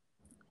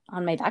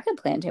on my backup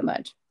plan too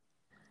much.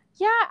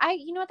 Yeah,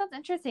 you know what, that's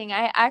interesting.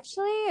 I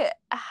actually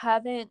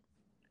haven't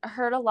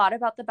heard a lot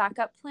about the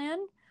backup plan,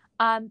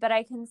 but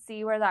I can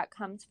see where that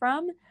comes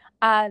from.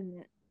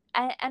 And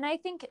I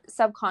think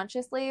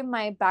subconsciously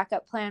my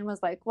backup plan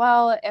was like,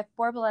 well, if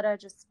Borboleta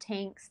just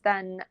tanks,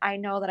 then I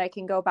know that I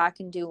can go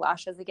back and do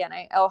lashes again.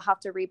 I'll have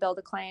to rebuild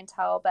a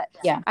clientele, but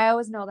I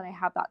always know that I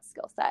have that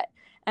skill set,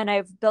 and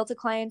I've built a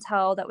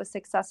clientele that was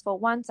successful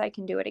once. I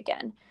can do it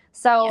again.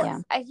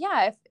 So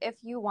if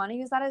you want to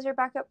use that as your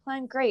backup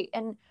plan, great.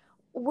 And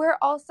we're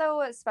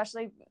also,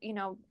 especially,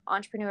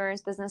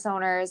 entrepreneurs, business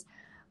owners,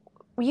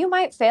 you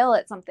might fail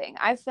at something.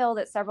 I've failed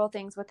at several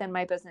things within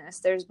my business.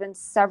 There's been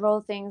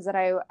several things that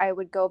I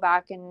would go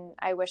back and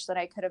I wish that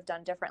I could have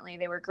done differently.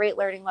 They were great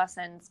learning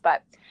lessons,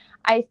 but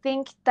I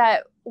think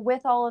that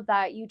with all of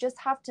that, you just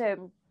have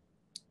to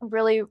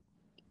really,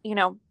 you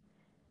know,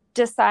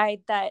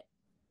 decide that,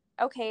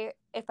 okay,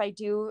 if I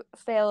do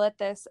fail at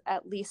this,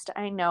 at least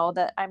I know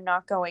that I'm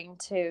not going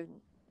to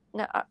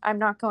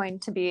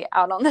be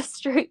out on the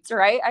streets,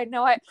 right? I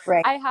know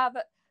Right. I have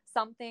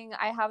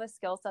I have a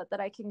skill set that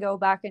I can go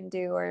back and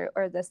do,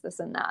 or this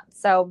and that.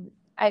 So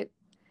I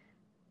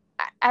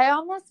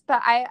almost,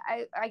 but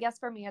I guess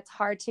for me, it's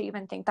hard to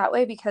even think that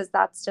way, because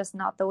that's just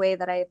not the way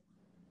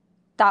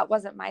that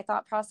wasn't my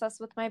thought process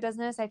with my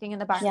business. I think in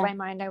the back of my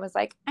mind, I was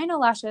like, I know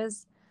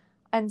lashes.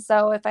 And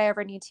so if I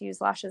ever need to use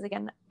lashes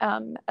again,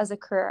 as a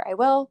career, I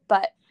will,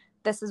 but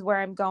this is where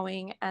I'm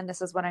going and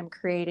this is what I'm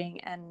creating,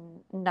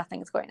 and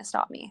nothing's going to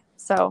stop me.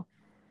 So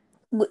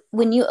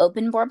when you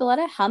opened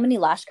Borboleta, how many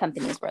lash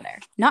companies were there?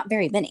 Not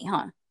very many,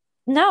 huh?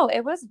 no,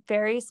 it was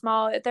very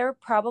small. There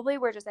probably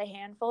were just a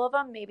handful of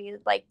them, maybe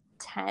like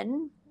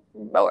 10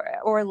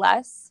 or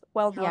less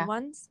well-known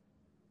ones.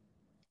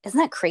 Isn't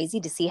that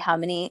crazy to see how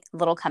many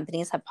little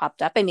companies have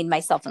popped up? I mean,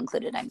 myself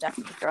included, I'm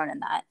definitely thrown in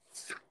that.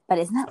 But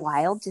isn't that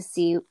wild to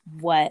see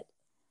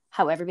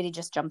how everybody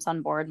just jumps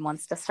on board and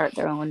wants to start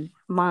their own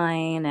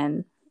line?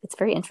 And it's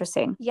very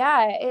interesting.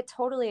 Yeah, it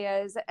totally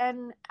is.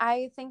 And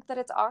I think that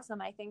it's awesome.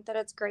 I think that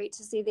it's great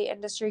to see the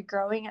industry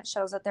growing. It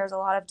shows that there's a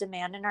lot of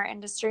demand in our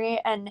industry.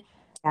 And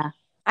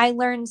I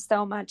learned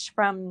so much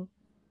from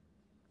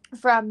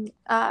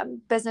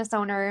business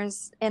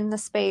owners in the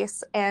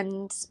space,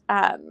 and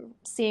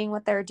seeing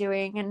what they're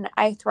doing. And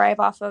I thrive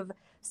off of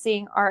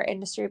seeing our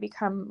industry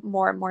become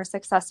more and more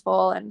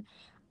successful. And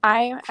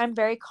I'm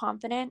very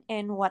confident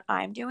in what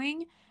I'm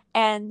doing.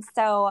 And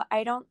so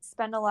I don't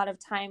spend a lot of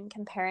time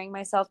comparing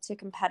myself to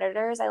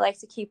competitors. I like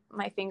to keep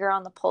my finger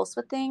on the pulse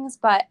with things,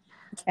 but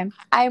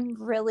I'm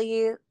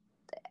really,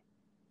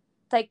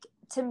 like,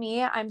 to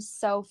me, I'm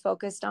so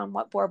focused on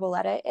what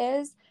Borboleta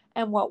is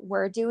and what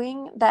we're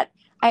doing that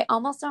I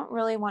almost don't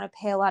really want to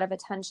pay a lot of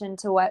attention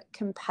to what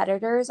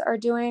competitors are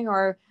doing,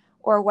 or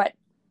what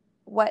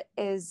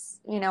is,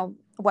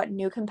 what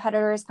new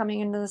competitors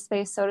coming into the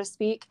space, so to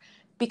speak,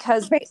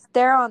 because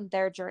they're on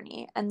their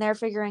journey and they're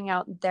figuring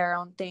out their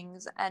own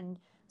things. And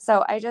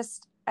so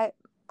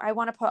I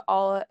want to put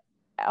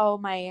all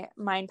my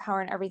mind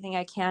power and everything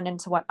I can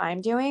into what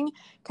I'm doing,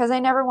 because I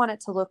never want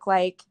it to look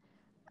like,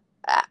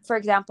 for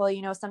example,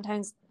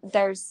 sometimes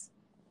there's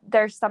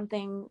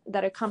something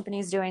that a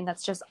company's doing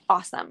that's just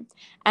awesome,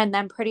 and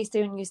then pretty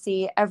soon you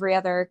see every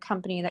other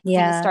company that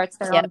kind of starts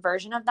their own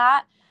version of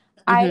that.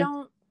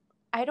 Mm-hmm.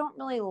 I don't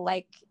really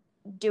like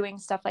doing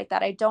stuff like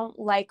that. I don't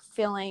like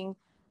feeling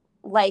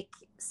like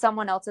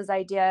someone else's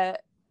idea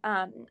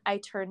I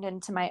turned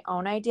into my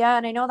own idea.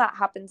 And I know that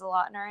happens a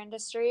lot in our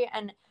industry,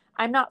 and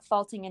I'm not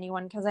faulting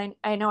anyone, because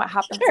I know it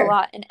happens a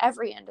lot in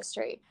every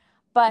industry.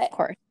 But of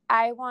course,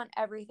 I want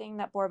everything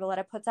that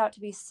Borboleta puts out to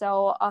be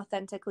so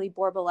authentically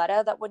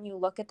Borboleta that when you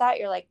look at that,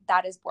 you're like,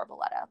 that is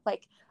Borboleta.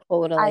 Like,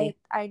 totally.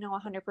 I know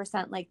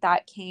 100% like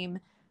that came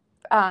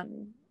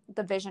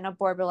the vision of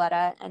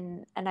Borboleta,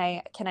 and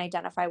I can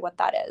identify what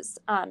that is.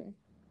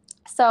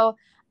 So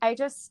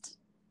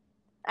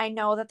I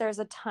know that there's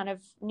a ton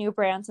of new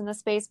brands in the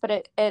space,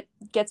 but it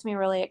gets me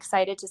really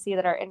excited to see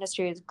that our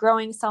industry is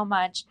growing so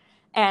much,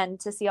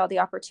 and to see all the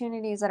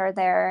opportunities that are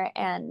there.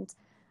 And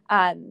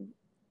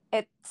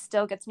it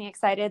still gets me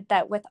excited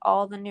that with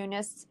all the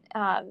newness,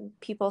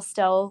 people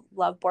still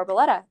love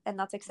Borboleta, and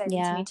that's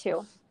exciting to me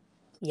too.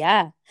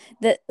 Yeah.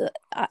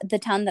 The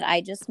town that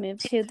I just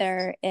moved to,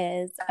 there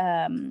is,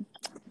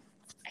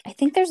 I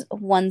think there's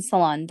one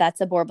salon that's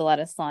a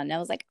Borboleta salon. And I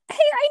was like, hey,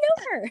 I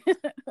know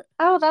her.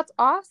 Oh, that's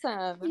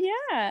awesome.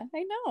 Yeah,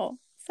 I know.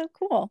 So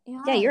cool.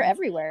 Yeah, you're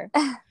everywhere.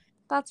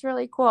 That's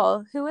really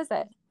cool. Who is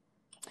it?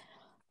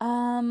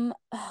 Oh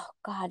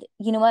God.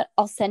 You know what?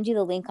 I'll send you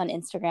the link on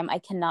Instagram. I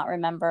cannot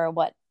remember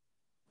what.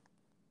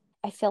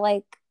 I feel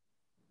like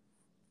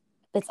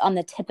it's on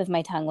the tip of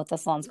my tongue what the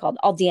salon's called.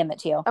 I'll DM it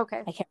to you.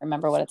 Okay. I can't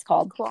remember what it's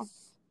called. Cool.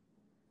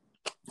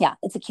 Yeah,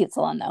 it's a cute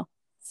salon though.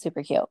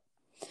 Super cute.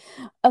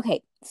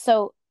 Okay,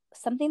 so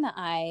something that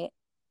I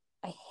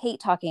hate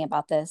talking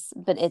about this,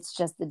 but it's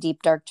just the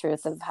deep, dark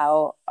truth of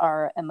how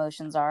our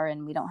emotions are,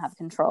 and we don't have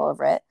control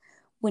over it.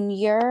 When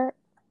you're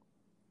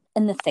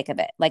in the thick of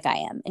it, like I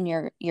am, and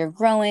you're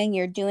growing,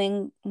 you're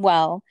doing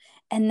well,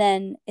 and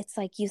then it's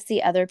like you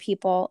see other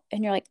people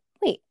and you're like,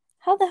 wait,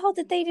 how the hell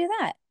did they do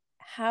that?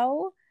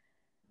 How?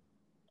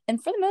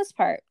 And for the most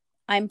part,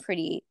 I'm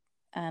pretty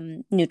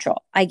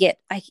neutral. It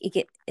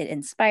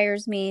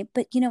inspires me,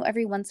 but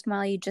every once in a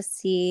while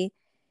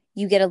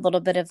you get a little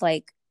bit of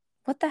like,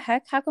 what the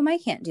heck? How come I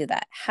can't do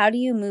that? How do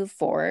you move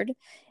forward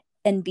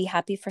and be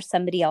happy for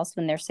somebody else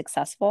when they're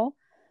successful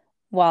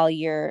while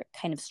you're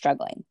kind of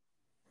struggling?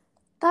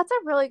 That's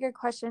a really good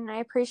question. I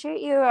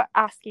appreciate you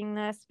asking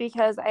this,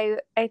 because I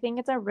think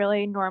it's a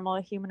really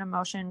normal human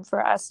emotion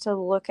for us to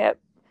look at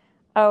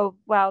oh,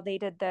 wow, they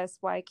did this.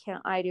 Why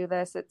can't I do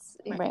this? It's,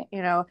 Right.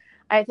 you know,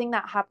 I think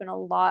that happened a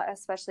lot,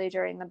 especially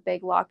during the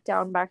big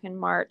lockdown back in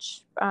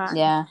March.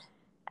 Yeah.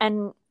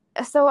 And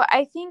so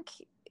I think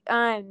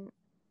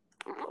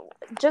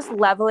just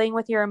leveling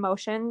with your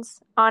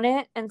emotions on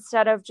it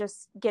instead of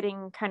just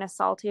getting kind of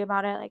salty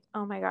about it. Like,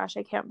 oh my gosh,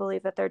 I can't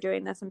believe that they're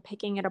doing this and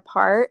picking it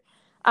apart.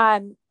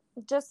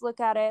 Just look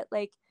at it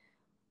like,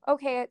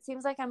 okay, it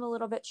seems like I'm a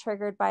little bit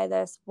triggered by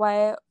this.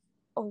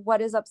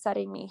 What is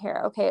upsetting me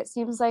here? Okay, it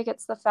seems like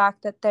it's the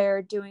fact that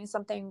they're doing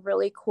something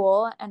really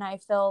cool and I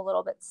feel a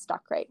little bit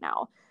stuck right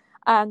now.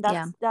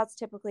 That's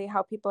typically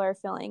how people are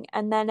feeling.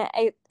 And then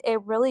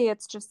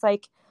it's just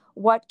like,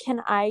 what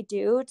can I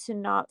do to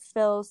not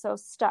feel so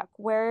stuck?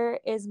 Where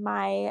is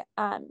my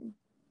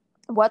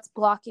what's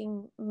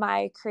blocking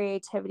my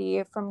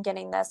creativity from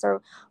getting this,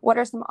 or what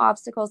are some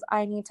obstacles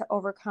I need to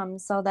overcome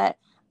so that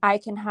I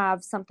can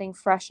have something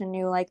fresh and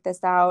new like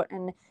this out?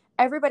 And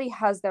everybody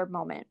has their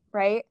moment,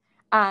 right?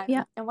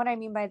 Yeah. And what I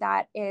mean by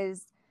that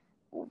is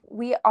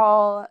we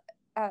all,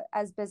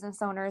 as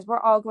business owners, we're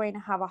all going to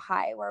have a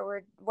high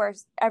where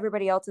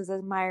everybody else is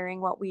admiring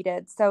what we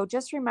did. So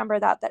just remember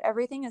that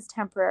everything is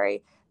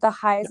temporary. The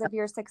highs of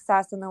your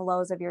success and the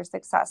lows of your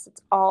success,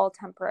 it's all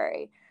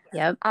temporary.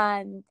 Yep.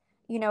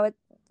 You know,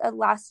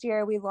 last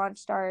year we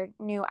launched our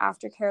new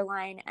aftercare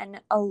line,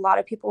 and a lot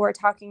of people were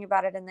talking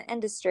about it in the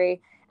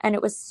industry, and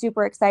it was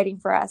super exciting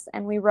for us.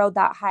 And we rode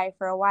that high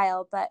for a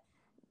while, but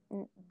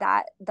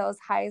those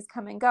highs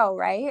come and go,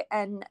 right?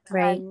 And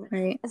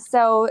Right.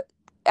 so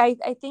I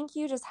think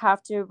you just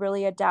have to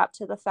really adapt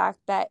to the fact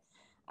that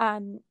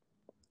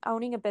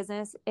owning a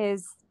business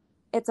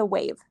it's a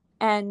wave.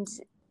 And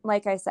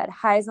like I said,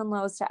 highs and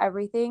lows to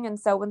everything. And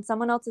so when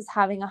someone else is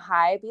having a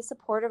high, be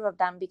supportive of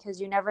them,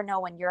 because you never know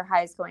when your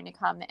high is going to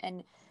come,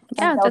 and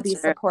they'll be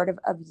supportive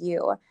of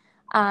you.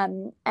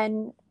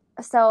 And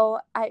so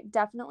I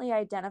definitely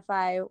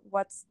identify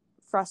what's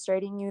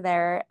frustrating you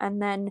there,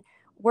 and then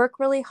work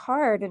really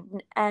hard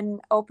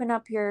and open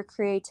up your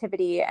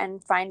creativity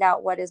and find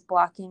out what is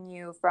blocking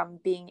you from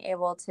being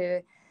able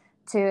to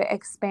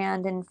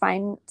expand, and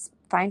find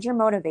your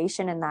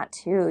motivation in that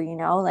too. You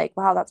know, like,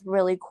 wow, that's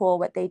really cool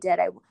what they did.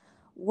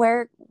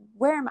 Where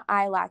am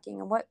I lacking,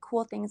 and what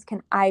cool things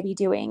can I be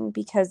doing?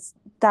 Because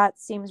that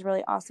seems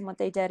really awesome what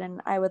they did,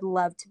 and I would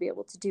love to be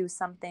able to do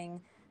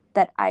something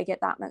that I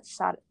get that much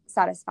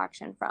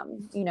satisfaction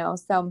from, you know?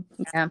 So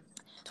yeah,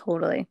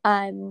 totally.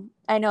 I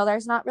know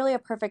there's not really a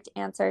perfect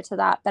answer to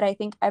that, but I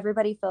think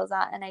everybody feels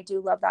that. And I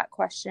do love that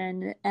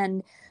question.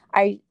 And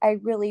I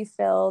really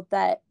feel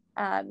that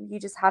you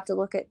just have to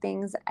look at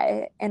things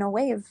in a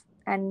wave,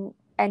 and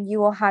you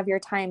will have your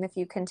time if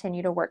you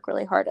continue to work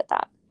really hard at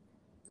that.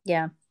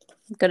 Yeah.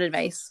 Good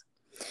advice.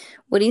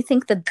 What do you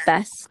think the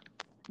best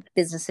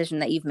business decision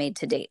that you've made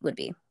to date would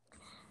be?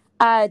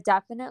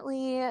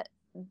 Definitely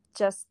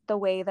just the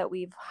way that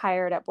we've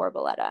hired at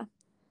Borboleta.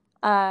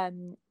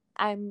 I'm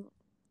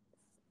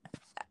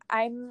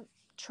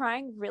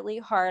trying really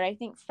hard. I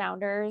think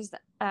founders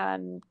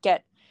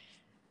get,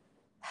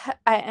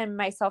 and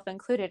myself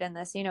included in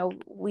this, you know,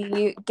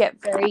 we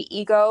get very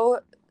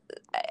ego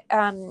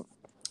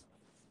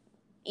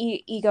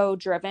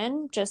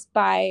driven just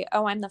by,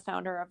 oh, I'm the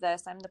founder of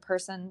this. I'm the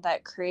person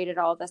that created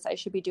all this. I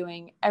should be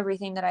doing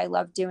everything that I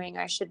love doing.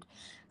 I should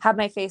have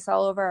my face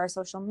all over our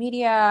social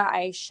media.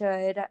 I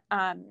should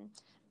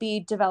be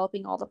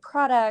developing all the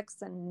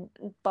products and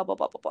blah, blah,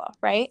 blah, blah, blah.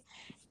 Right.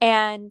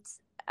 And,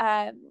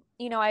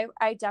 you know,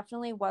 I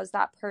definitely was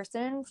that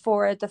person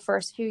for the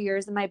first few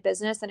years of my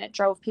business, and it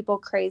drove people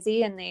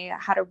crazy, and they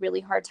had a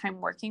really hard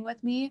time working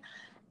with me.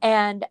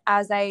 And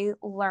as I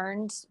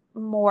learned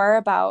more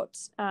about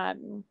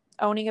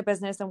owning a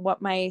business and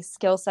what my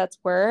skill sets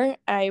were,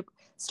 I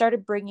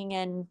started bringing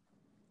in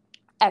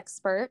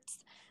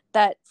experts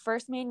that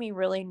first made me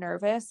really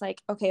nervous.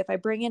 Like, okay, if I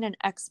bring in an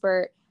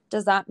expert,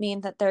 does that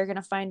mean that they're going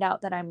to find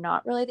out that I'm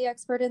not really the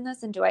expert in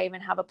this? And do I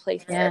even have a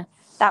place here?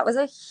 That was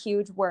a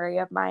huge worry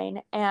of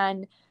mine.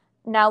 And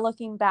now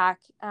looking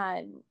back,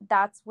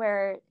 that's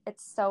where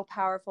it's so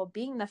powerful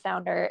being the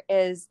founder,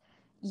 is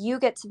you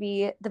get to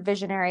be the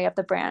visionary of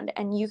the brand,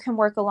 and you can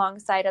work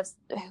alongside of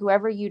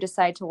whoever you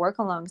decide to work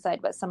alongside,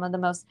 but some of the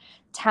most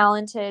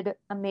talented,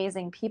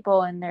 amazing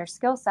people in their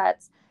skill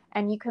sets.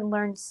 And you can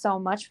learn so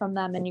much from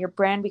them, and your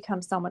brand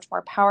becomes so much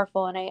more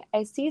powerful. And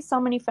I see so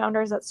many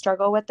founders that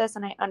struggle with this,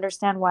 and I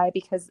understand why,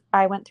 because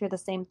I went through the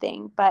same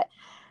thing. But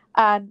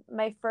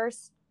my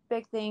first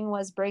big thing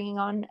was bringing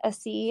on a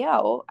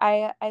CEO.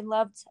 I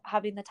loved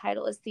having the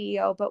title as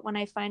CEO, but when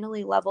I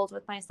finally leveled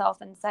with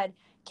myself and said,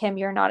 Kim,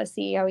 you're not a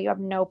CEO. You have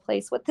no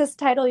place with this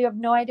title. You have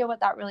no idea what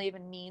that really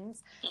even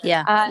means.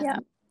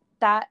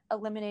 That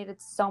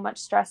eliminated so much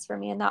stress for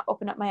me, and that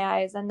opened up my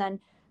eyes. And then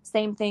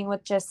same thing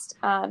with just,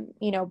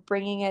 you know,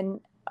 bringing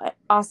in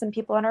awesome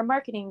people on our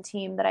marketing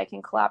team that I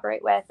can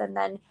collaborate with. And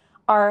then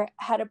our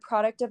head of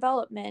product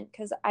development,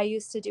 because I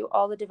used to do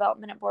all the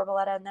development at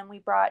Borboleta, and then we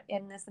brought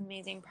in this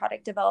amazing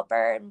product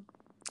developer,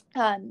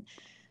 and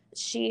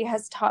she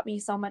has taught me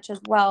so much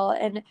as well.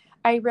 And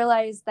I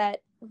realized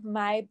that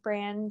my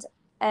brand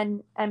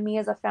and me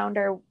as a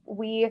founder,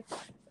 we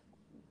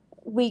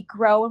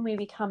grow and we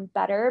become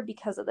better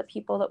because of the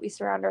people that we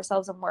surround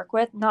ourselves and work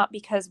with, not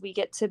because we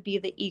get to be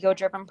the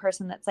ego-driven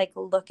person that's like,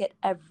 look at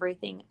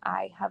everything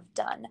I have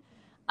done.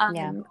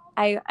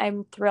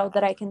 I'm thrilled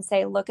that I can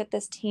say, look at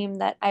this team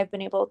that I've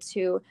been able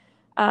to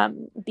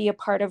be a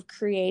part of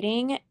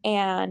creating,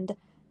 and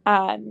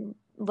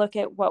look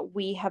at what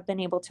we have been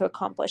able to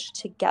accomplish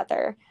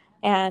together.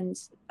 And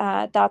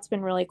that's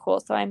been really cool.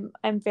 So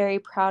I'm very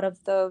proud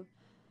of the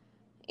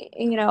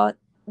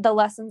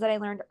lessons that I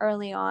learned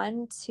early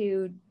on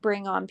to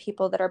bring on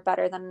people that are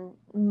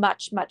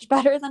much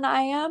better than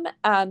I am,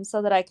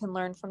 so that I can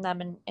learn from them,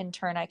 and in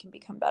turn I can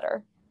become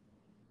better.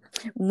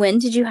 When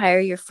did you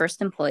hire your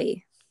first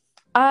employee?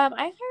 I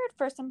hired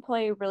first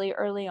employee really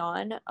early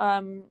on.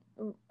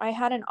 I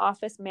had an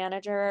office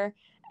manager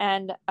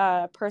and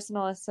a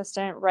personal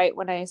assistant right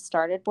when I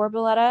started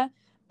Borboleta.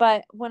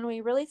 But when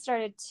we really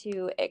started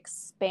to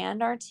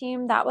expand our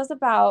team, that was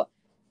about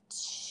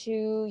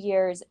 2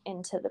 years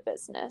into the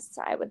business,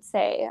 I would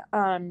say.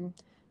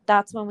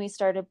 That's when we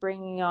started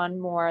bringing on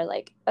more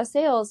like a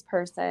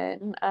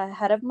salesperson, a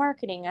head of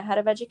marketing, a head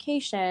of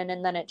education,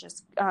 and then it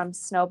just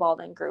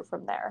snowballed and grew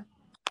from there.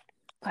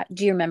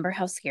 Do you remember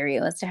how scary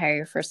it was to hire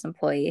your first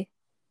employee?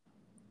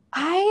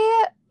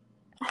 You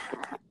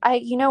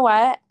know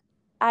what?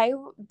 I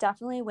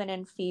definitely went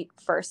in feet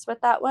first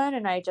with that one.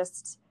 And I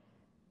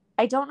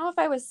don't know if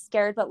I was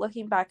scared, but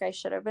looking back, I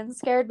should have been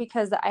scared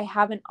because I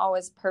haven't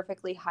always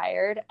perfectly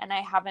hired, and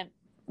I haven't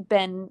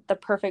been the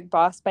perfect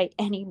boss by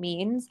any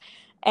means.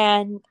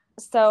 And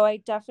so I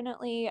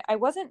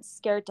wasn't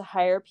scared to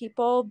hire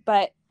people,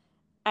 but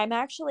I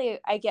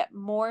get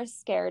more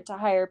scared to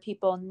hire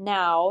people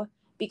now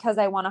because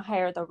I want to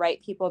hire the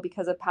right people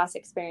because of past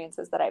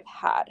experiences that I've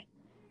had.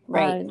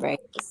 Right.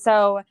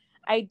 So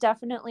I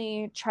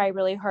definitely try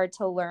really hard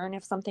to learn.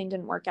 If something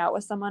didn't work out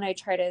with someone, I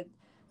try to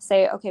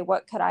say, okay,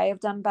 what could I have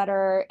done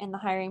better in the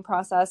hiring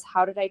process?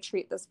 How did I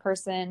treat this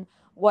person?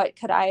 What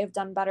could I have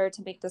done better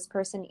to make this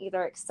person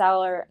either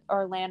excel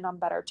or land on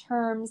better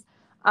terms?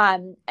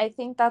 I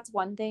think that's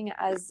one thing,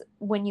 as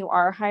when you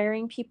are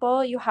hiring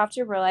people, you have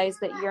to realize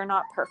that you're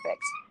not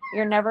perfect.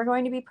 You're never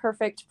going to be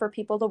perfect for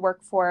people to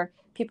work for.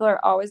 People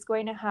are always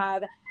going to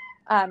have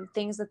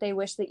things that they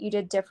wish that you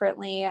did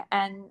differently.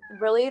 And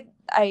really,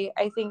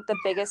 I think the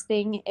biggest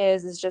thing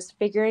is just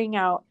figuring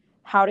out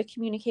how to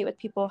communicate with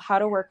people, how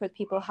to work with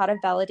people, how to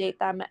validate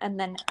them, and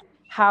then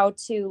how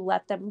to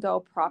let them go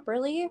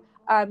properly.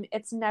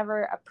 It's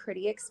never a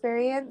pretty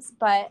experience,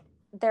 but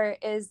there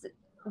is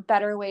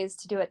better ways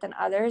to do it than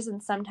others.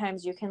 And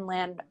sometimes you can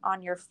land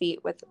on your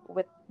feet with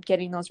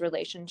getting those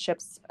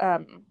relationships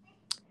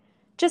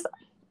just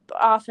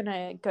off in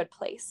a good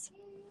place.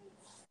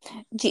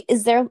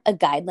 Is there a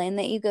guideline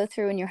that you go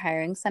through when you're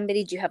hiring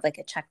somebody? Do you have like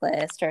a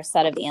checklist or a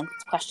set of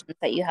questions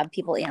that you have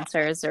people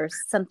answers, or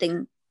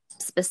something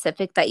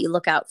specific that you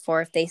look out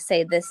for? If they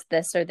say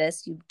this, or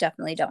this, you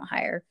definitely don't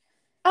hire.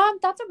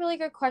 That's a really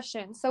good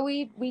question. So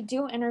we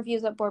do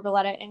interviews at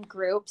Borboleta in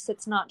groups.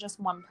 It's not just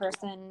one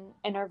person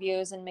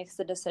interviews and makes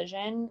the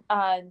decision.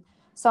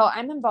 So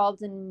I'm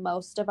involved in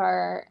most of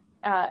our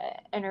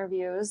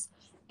interviews,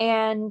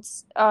 and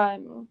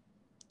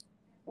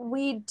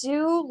we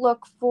do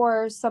look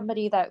for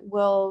somebody that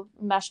will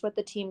mesh with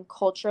the team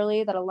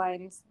culturally, that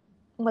aligns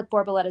with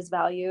Borboleta's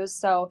values.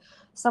 So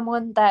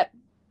someone that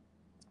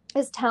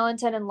is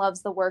talented and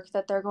loves the work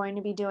that they're going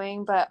to be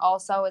doing, but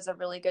also is a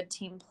really good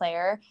team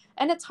player.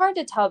 And it's hard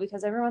to tell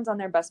because everyone's on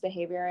their best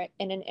behavior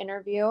in an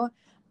interview,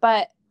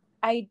 but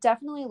I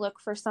definitely look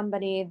for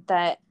somebody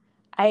that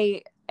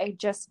I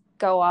just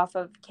go off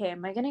of, okay,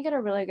 am I going to get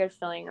a really good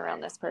feeling around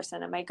this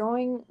person? Am I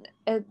going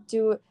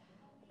to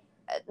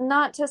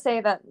not to say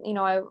that,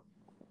 I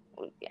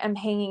am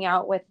hanging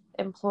out with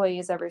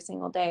employees every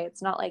single day.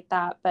 It's not like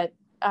that, but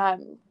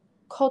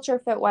culture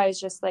fit wise,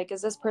 just like,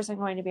 is this person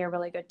going to be a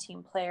really good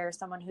team player,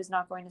 someone who's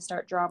not going to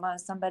start drama,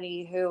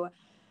 somebody who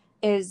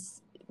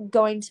is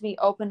going to be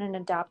open and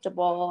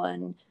adaptable?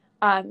 And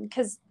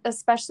because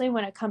especially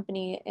when a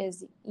company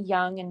is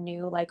young and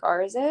new like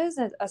ours is,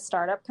 a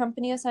startup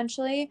company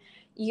essentially,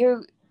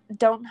 you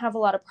don't have a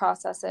lot of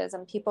processes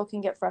and people can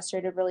get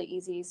frustrated really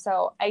easy.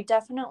 So I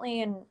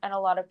definitely, and a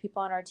lot of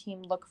people on our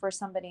team, look for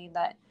somebody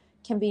that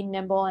can be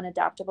nimble and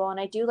adaptable.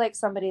 And I do like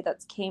somebody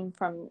that's came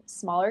from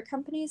smaller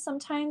companies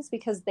sometimes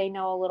because they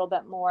know a little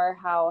bit more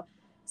how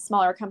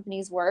smaller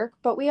companies work.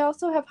 But we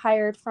also have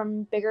hired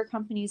from bigger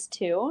companies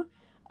too.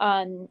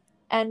 And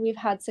we've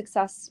had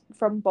success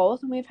from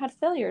both, and we've had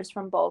failures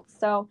from both.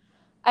 So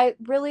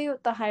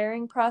the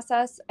hiring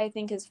process, I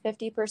think, is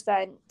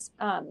 50%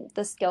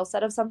 the skill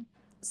set of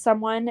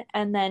someone,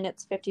 and then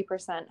it's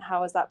 50%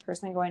 how is that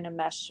person going to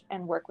mesh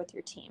and work with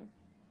your team.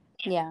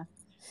 Yeah,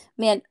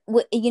 man,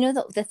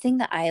 the thing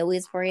that I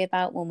always worry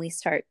about when we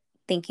start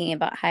thinking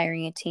about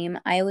hiring a team,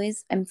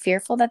 I'm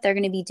fearful that they're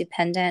going to be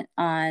dependent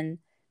on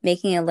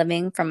making a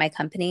living from my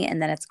company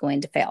and then it's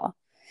going to fail.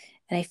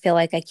 And I feel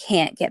like I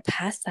can't get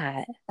past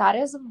that. That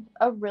is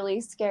a really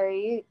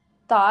scary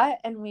thought,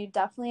 and we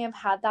definitely have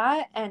had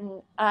that.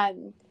 And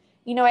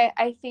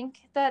I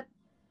think that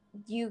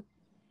you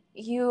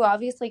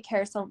obviously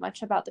care so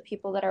much about the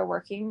people that are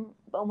working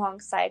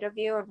alongside of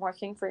you and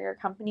working for your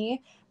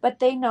company, but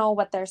they know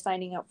what they're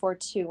signing up for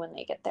too when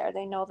they get there.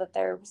 They know that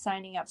they're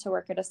signing up to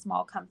work at a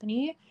small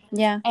company.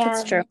 Yeah,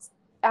 that's true.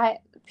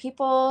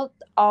 People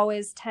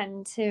always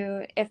tend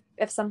to,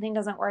 if something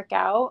doesn't work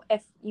out,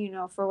 if,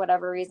 for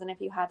whatever reason,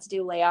 if you had to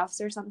do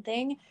layoffs or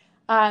something,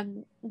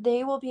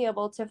 they will be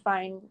able to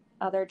find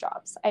other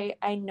jobs.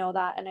 I know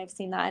that, and I've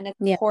seen that, and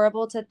it's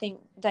horrible to think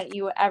that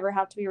you ever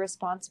have to be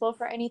responsible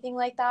for anything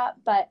like that.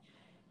 But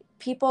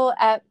people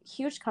at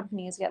huge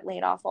companies get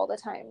laid off all the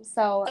time.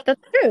 So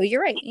that's true.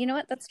 You're right. You know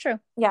what? That's true.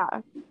 Yeah.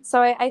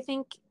 So I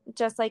think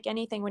just like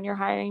anything, when you're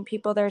hiring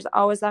people, there's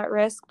always that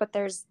risk, but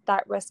there's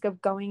that risk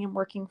of going and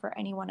working for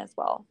anyone as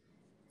well.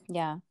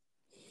 Yeah.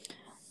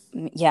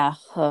 Yeah.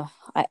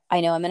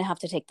 I know I'm going to have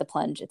to take the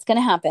plunge. It's going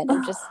to happen.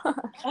 I'm just,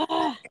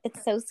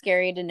 it's so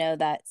scary to know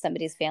that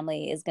somebody's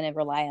family is going to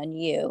rely on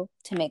you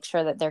to make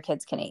sure that their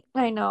kids can eat.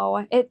 I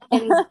know it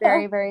is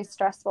very, very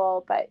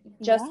stressful, but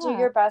just do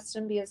your best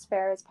and be as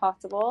fair as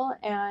possible.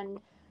 And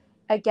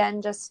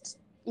again, just,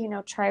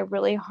 try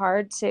really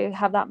hard to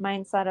have that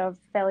mindset of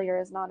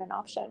failure is not an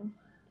option.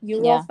 You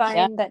will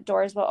find that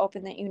doors will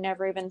open that you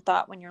never even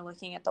thought when you're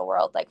looking at the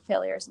world. Like,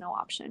 failure is no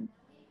option.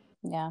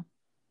 Yeah.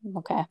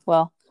 Okay.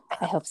 Well,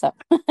 I hope so.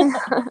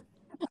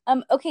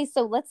 Okay.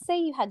 So let's say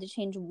you had to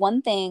change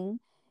one thing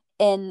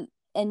in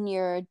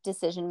your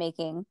decision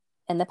making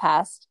in the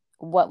past.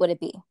 What would it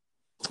be?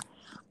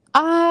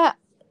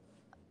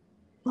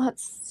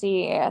 Let's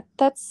see.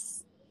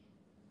 That's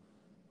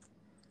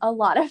a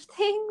lot of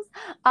things.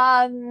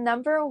 I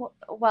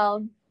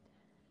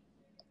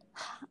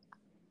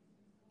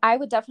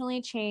would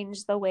definitely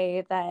change the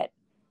way that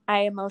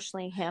I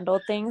emotionally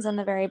handled things in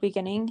the very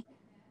beginning.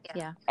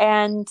 Yeah.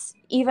 And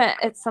even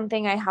it's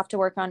something I have to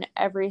work on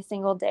every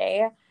single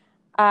day.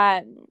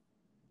 And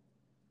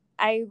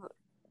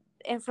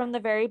from the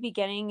very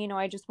beginning,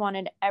 I just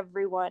wanted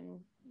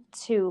everyone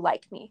to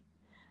like me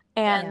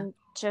and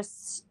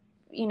just,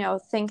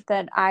 think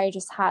that I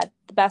just had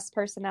the best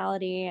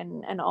personality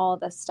and all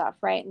this stuff.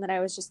 Right. And that I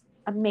was just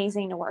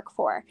amazing to work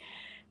for.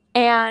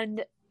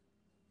 And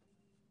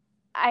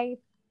I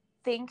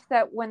think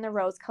that when the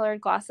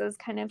rose-colored glasses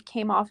kind of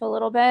came off a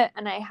little bit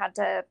and I had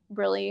to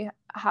really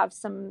have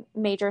some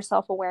major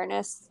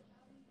self-awareness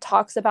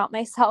talks about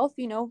myself,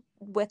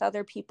 with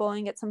other people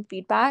and get some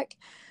feedback,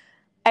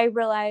 I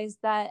realized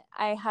that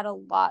I had a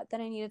lot that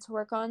I needed to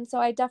work on. So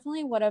I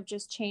definitely would have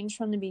just changed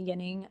from the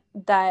beginning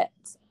that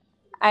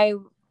I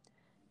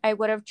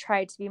would have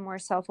tried to be more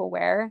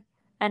self-aware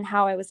and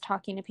how I was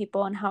talking to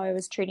people and how I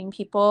was treating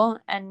people,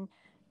 and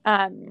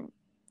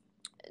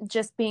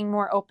just being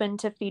more open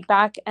to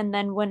feedback. And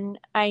then when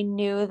I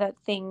knew that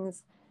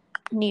things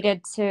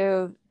needed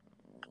to,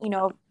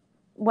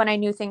 when I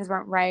knew things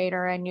weren't right,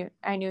 or I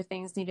knew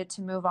things needed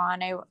to move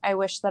on, I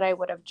wish that I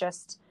would have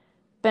just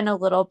been a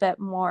little bit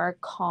more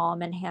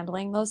calm in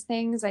handling those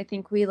things. I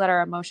think we let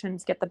our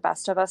emotions get the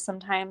best of us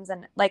sometimes.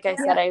 And like I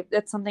said,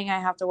 it's something I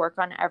have to work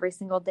on every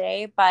single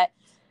day, but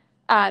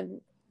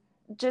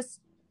just,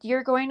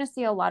 you're going to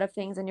see a lot of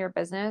things in your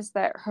business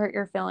that hurt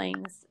your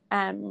feelings.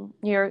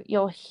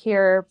 You'll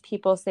hear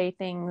people say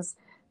things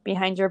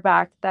behind your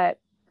back that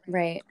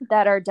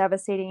are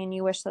devastating, and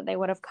you wish that they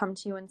would have come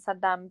to you and said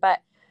them.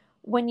 But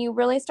when you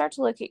really start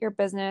to look at your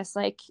business,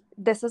 like,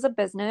 this is a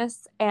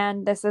business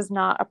and this is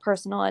not a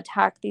personal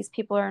attack. These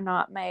people are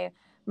not my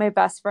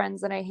best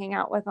friends that I hang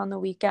out with on the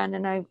weekend,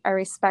 and I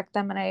respect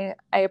them, and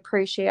I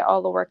appreciate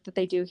all the work that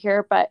they do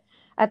here. But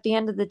at the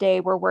end of the day,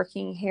 we're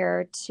working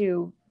here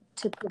to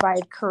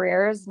provide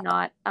careers,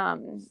 not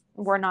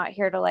we're not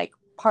here to like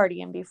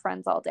party and be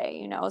friends all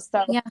day,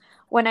 So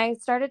when I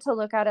started to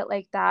look at it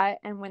like that,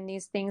 and when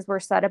these things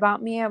were said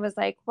about me, I was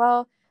like,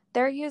 well,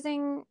 they're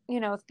using,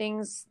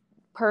 things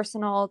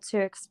personal to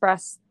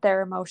express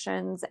their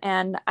emotions,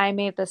 and I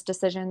made this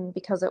decision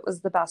because it was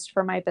the best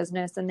for my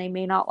business, and they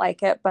may not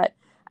like it, but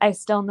I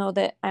still know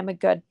that I'm a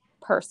good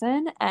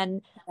person,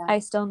 and I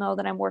still know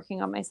that I'm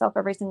working on myself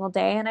every single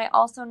day. And I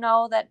also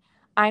know that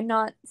I'm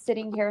not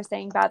sitting here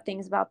saying bad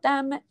things about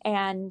them,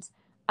 and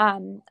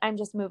I'm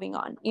just moving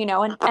on,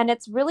 and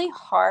it's really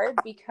hard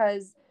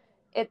because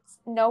it's,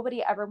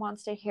 nobody ever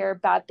wants to hear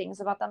bad things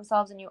about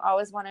themselves, and you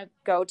always want to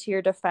go to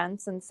your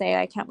defense and say,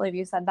 I can't believe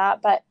you said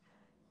that. But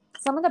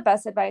some of the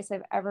best advice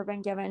I've ever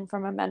been given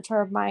from a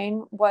mentor of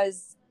mine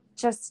was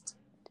just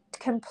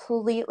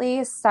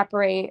completely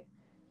separate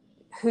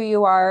who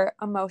you are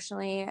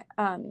emotionally,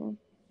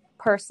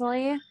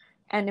 personally,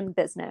 and in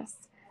business.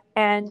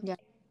 And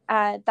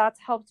that's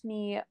helped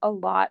me a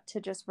lot to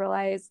just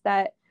realize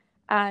that,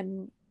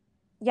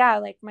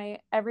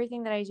 like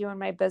everything that I do in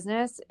my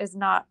business is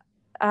not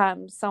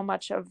so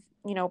much of,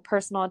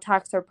 personal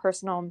attacks or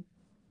personal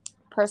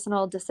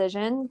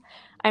decisions.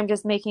 I'm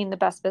just making the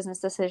best business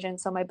decision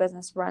so my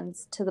business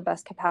runs to the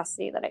best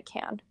capacity that it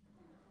can.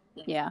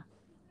 Yeah.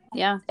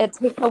 It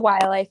takes a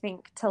while, I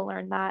think, to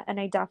learn that, and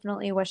I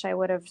definitely wish I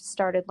would have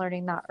started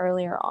learning that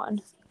earlier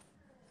on.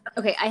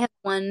 Okay, I have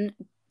one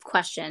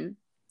question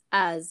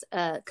as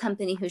a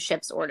company who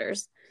ships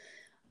orders.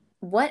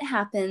 what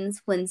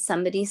happens when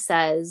somebody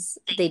says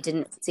they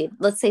didn't receive?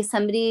 Let's say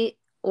somebody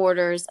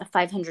orders a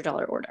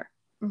 $500 order.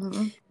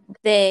 Mm-hmm.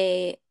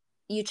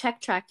 You check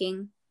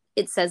tracking.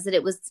 It says that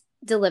it was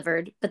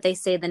delivered, but they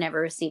say they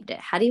never received it.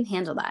 How do you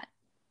handle that?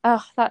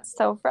 Oh, that's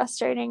so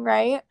frustrating,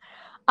 right?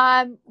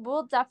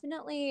 We'll talk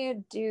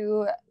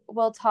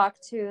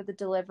to the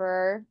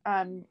deliverer,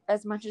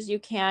 as much as you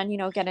can,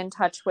 get in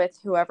touch with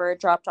whoever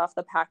dropped off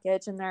the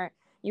package, and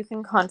you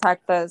can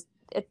contact those.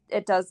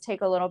 It does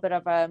take a little bit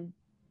of a,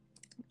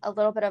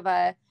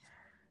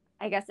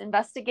 I guess,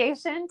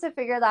 investigation to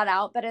figure that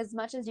out. But as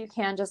much as you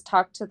can, just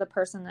talk to the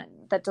person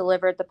that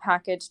delivered the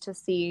package to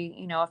see,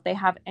 if they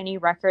have any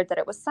record that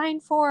it was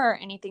signed for or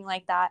anything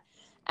like that.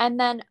 And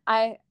then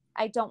I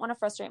don't want to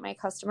frustrate my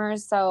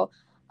customers. So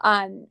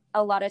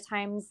a lot of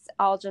times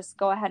I'll just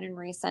go ahead and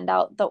resend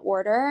out the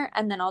order,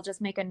 and then I'll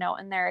just make a note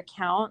in their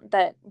account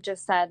that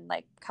just said,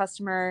 like,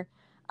 customer,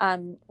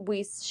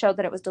 we showed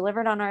that it was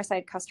delivered on our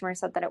side. Customer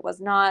said that it was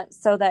not,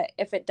 so that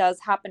if it does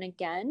happen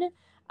again,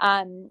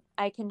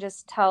 I can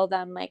just tell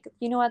them, like,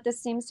 you know what,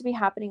 this seems to be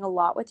happening a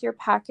lot with your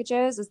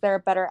packages. Is there a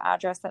better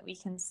address that we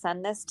can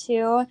send this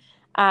to?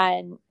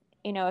 And,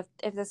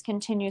 if this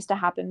continues to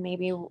happen,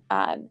 maybe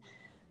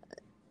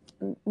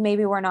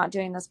we're not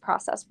doing this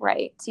process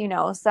right,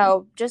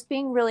 so just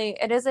being really,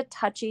 it is a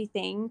touchy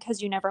thing,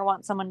 because you never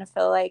want someone to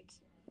feel like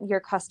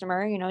your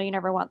customer, you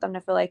never want them to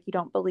feel like you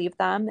don't believe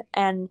them.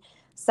 And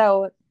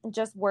so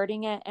just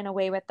wording it in a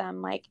way with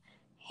them, like,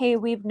 hey,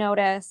 we've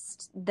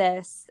noticed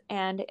this,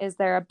 and is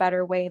there a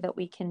better way that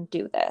we can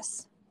do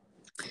this?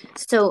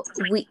 So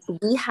we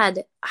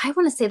had, I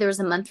want to say there was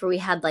a month where we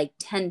had like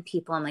 10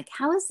 people. I'm like,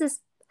 how is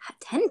this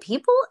 10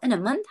 people in a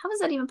month? How is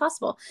that even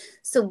possible?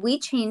 So we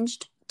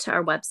changed to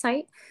our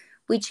website.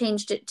 We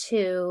changed it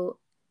to,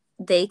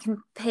 they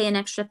can pay an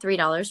extra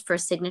 $3 for a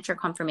signature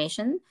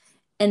confirmation.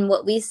 And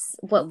what we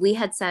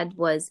had said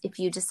was, if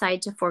you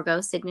decide to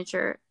forego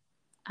signature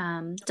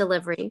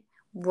delivery,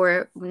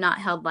 we're not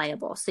held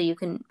liable. So you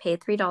can pay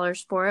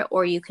 $3 for it,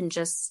 or you can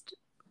just,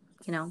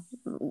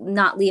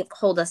 not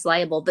hold us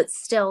liable. But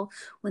still,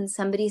 when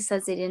somebody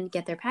says they didn't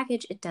get their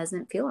package, it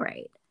doesn't feel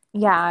right.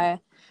 Yeah,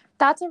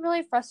 that's a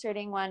really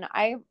frustrating one.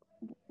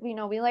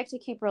 We like to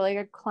keep really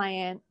good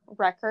client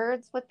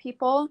records with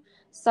people.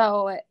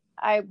 So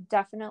I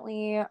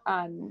definitely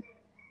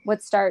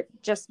would start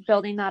just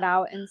building that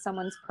out in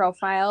someone's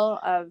profile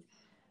of,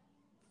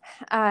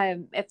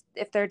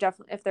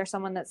 if they're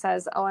someone that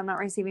says, oh, I'm not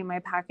receiving my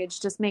package,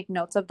 just make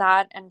notes of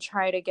that and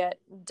try to get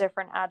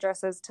different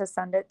addresses to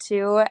send it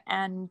to.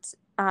 And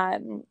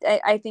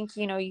I think,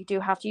 you do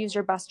have to use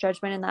your best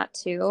judgment in that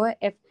too.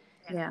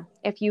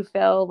 If you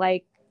feel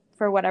like,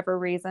 for whatever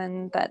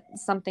reason, that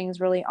something's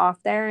really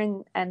off there,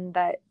 and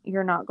that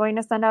you're not going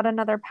to send out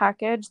another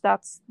package,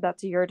 that's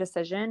your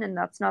decision, and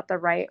that's not the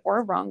right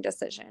or wrong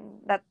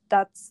decision.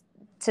 That's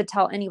to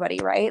tell anybody,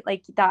 right?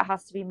 Like, that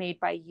has to be made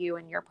by you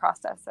and your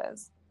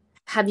processes.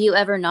 Have you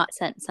ever not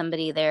sent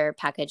somebody their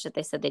package that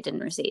they said they didn't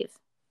receive?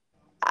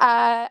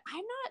 I'm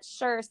not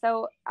sure.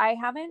 So I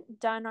haven't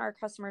done our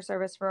customer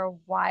service for a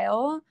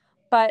while,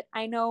 but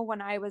I know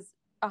when I was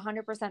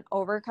 100%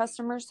 over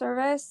customer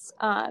service,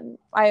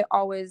 I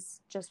always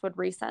just would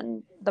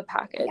resend the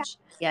package.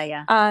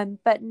 Yeah.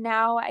 But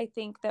now I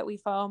think that we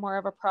follow more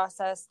of a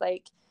process,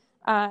 like,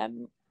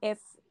 if,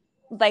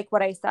 like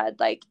what I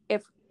said, like,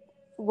 if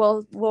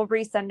we'll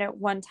resend it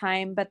one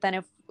time, but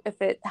then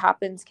if it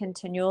happens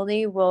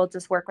continually, we'll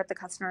just work with the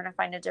customer to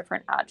find a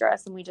different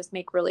address, and we just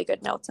make really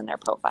good notes in their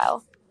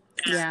profile.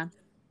 Yeah,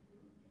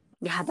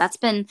 that's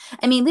been,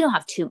 we don't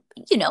have to,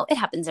 it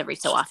happens every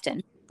so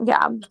often.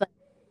 Yeah. But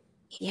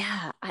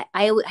yeah,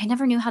 I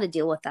never knew how to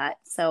deal with that.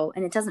 So,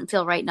 and it doesn't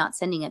feel right not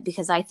sending it,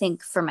 because I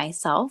think for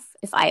myself,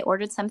 if I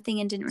ordered something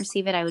and didn't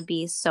receive it, I would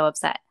be so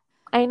upset.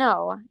 I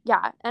know.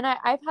 Yeah. And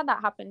I've had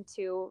that happen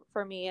too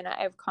for me, and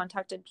I've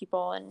contacted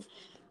people, and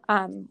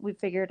we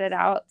figured it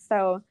out.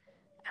 So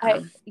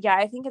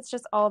I think it's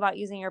just all about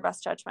using your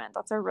best judgment.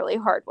 That's a really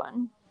hard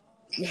one.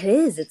 It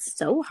is. It's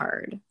so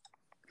hard.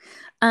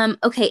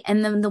 Okay.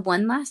 And then the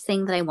one last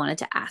thing that I wanted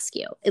to ask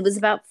you, it was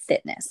about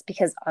fitness,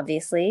 because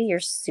obviously you're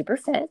super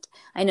fit.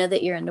 I know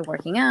that you're into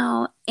working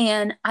out,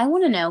 and I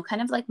want to know,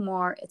 kind of like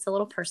more, it's a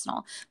little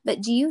personal,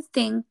 but do you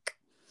think,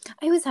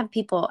 I always have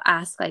people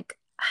ask, like,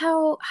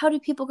 how do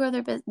people grow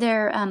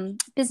their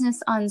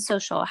business on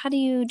social? How do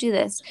you do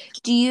this?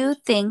 Do you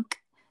think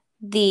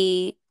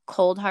the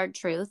cold hard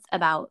truth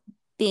about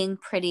being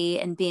pretty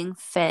and being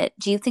fit,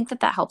 do you think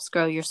that helps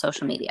grow your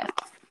social media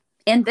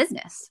and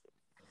business?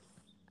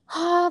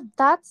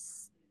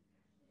 That's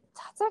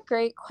a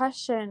great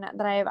question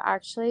that I've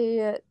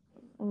actually,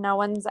 no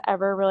one's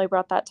ever really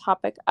brought that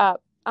topic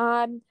up.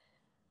 I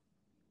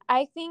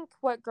think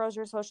what grows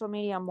your social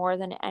media more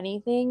than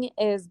anything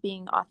is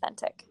being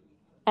authentic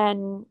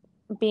and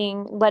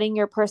letting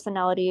your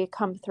personality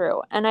come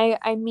through. And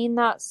I mean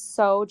that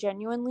so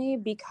genuinely,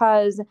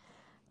 because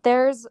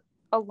there's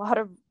a lot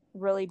of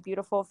really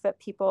beautiful, fit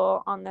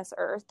people on this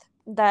earth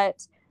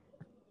that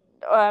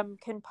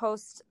can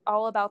post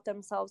all about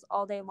themselves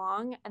all day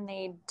long, and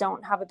they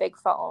don't have a big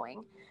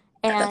following.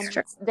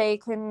 and they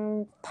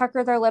can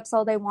pucker their lips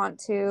all they want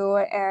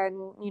to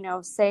and, you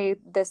know, say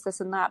this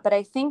and that. But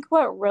I think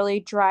what really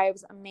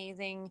drives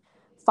amazing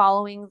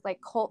followings,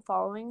 like cult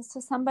followings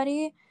to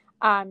somebody,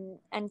 and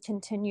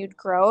continued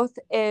growth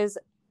is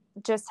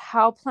just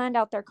how planned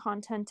out their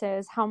content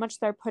is, how much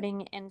they're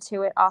putting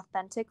into it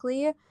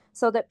authentically,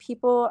 so that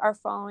people are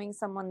following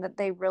someone that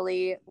they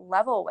really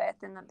level with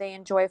and that they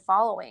enjoy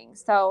following.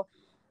 So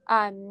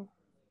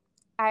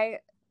I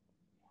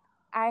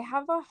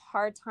have a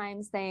hard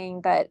time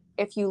saying that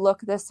if you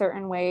look this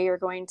certain way, you're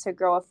going to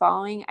grow a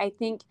following. I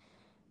think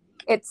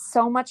it's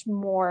so much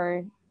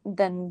more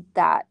than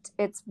that.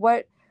 It's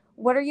what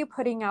are you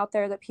putting out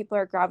there that people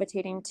are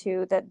gravitating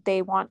to, that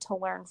they want to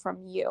learn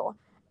from you?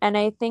 And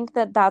I think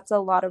that that's a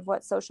lot of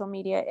what social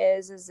media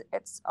is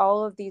it's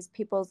all of these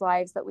people's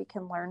lives that we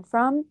can learn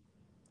from.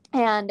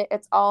 And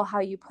it's all how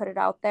you put it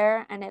out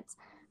there, and it's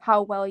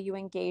how well you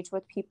engage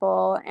with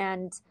people,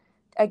 and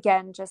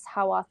again, just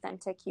how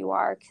authentic you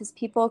are, because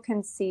people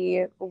can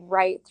see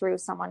right through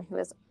someone who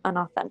is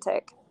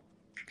unauthentic.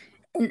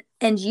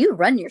 And you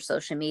run your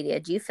social media.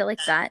 Do you feel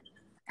like that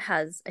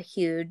has a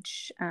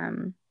huge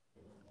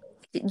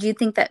do you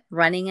think that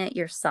running it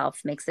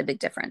yourself makes a big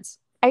difference?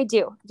 I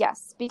do,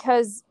 yes,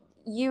 because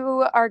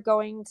you are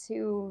going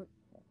to,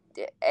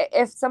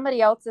 if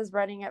somebody else is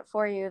running it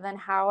for you, then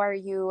how are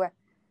you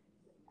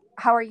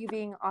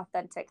being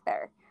authentic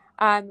there?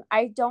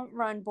 I don't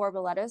run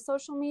Borboletta's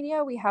social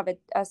media. We have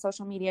a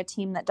social media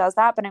team that does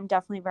that, but I'm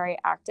definitely very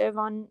active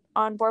on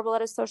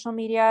Borboletta's social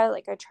media.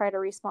 Like, I try to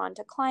respond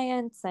to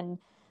clients and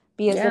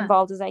be as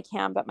involved as I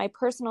can. But my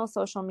personal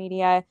social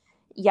media,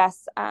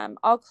 yes,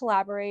 I'll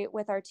collaborate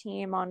with our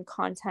team on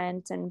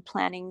content and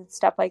planning,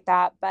 stuff like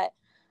that. But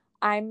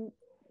I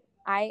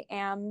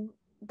am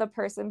the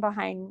person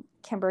behind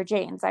Kimber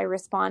Janes. I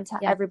respond to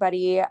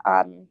everybody.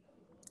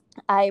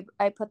 I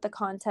put the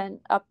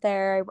content up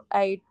there.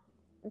 I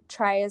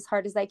try as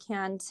hard as I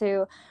can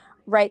to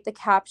write the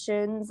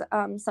captions.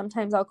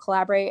 Sometimes I'll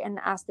collaborate and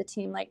ask the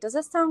team, like, does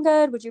this sound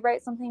good? Would you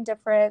write something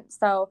different?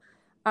 So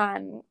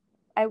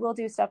I will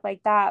do stuff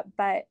like that.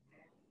 But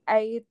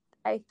I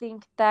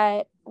think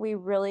that we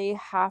really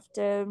have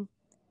to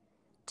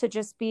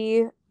just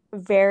be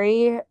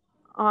very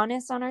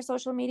honest on our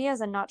social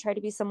medias and not try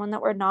to be someone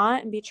that we're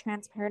not, and be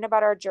transparent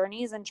about our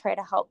journeys and try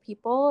to help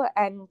people,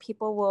 and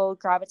people will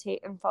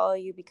gravitate and follow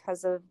you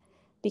because of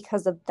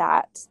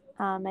that.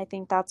 I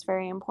think that's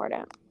very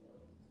important.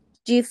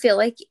 Do you feel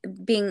like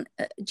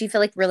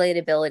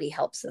relatability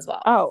helps as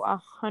well? Oh,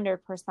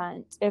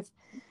 100%. If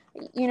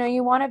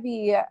you want to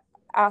be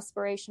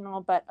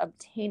aspirational but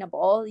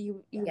obtainable,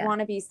 you want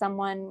to be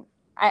someone,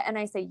 and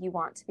I say you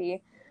want to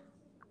be,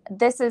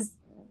 this is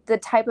the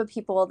type of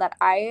people that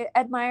I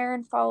admire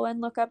and follow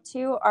and look up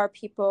to, are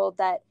people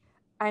that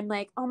I'm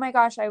like, oh my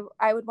gosh,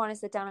 I would want to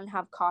sit down and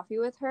have coffee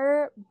with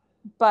her,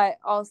 but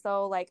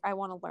also, like, I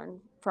want to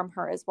learn from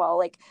her as well.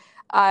 Like,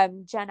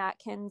 Jen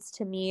Atkins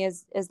to me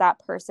is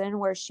that person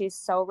where she's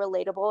so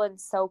relatable and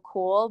so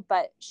cool,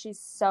 but she's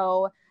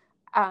so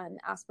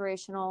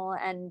aspirational,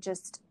 and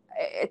just,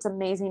 it's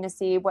amazing to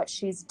see what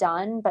she's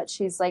done, but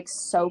she's like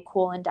so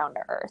cool and down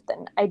to earth.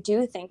 And I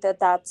do think that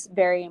that's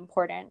very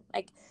important.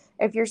 Like,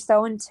 if you're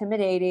so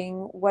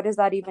intimidating, what is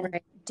that even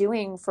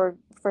doing for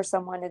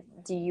someone?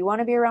 Do you want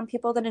to be around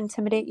people that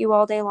intimidate you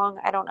all day long?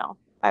 I don't know.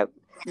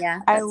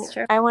 That's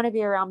true. I want to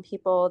be around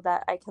people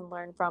that I can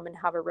learn from and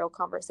have a real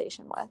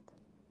conversation with.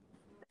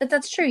 But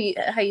that's true.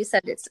 How you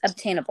said it's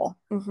obtainable.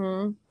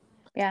 Mm-hmm.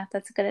 Yeah,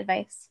 that's good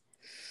advice.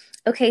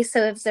 Okay,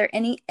 so is there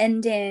any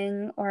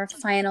ending or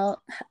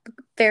final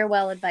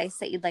farewell advice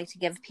that you'd like to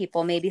give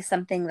people? Maybe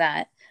something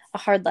a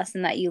hard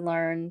lesson that you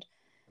learned,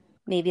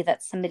 maybe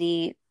that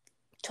somebody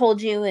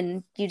told you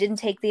and you didn't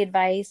take the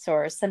advice,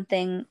 or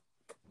something.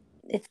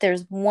 If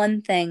there's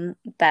one thing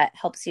that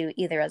helps you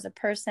either as a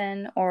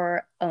person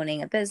or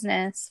owning a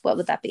business, what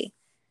would that be?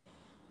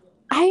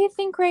 I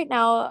think right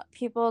now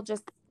people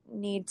just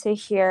need to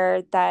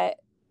hear that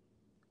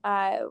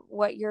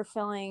what you're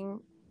feeling,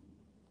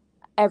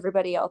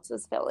 everybody else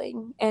is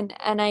feeling. And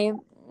I,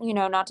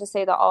 not to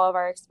say that all of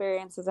our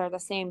experiences are the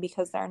same,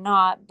 because they're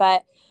not,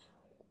 but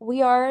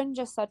we are in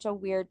just such a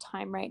weird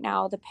time right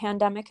now. The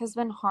pandemic has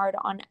been hard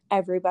on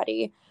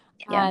everybody.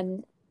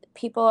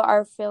 People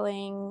are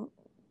feeling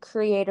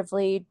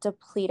creatively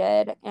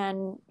depleted,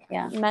 and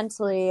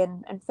mentally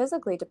and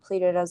physically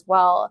depleted as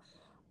well.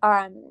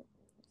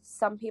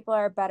 Some people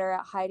are better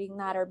at hiding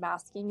that or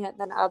masking it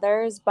than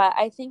others, but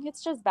I think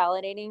it's just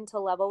validating to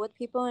level with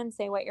people and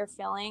say what you're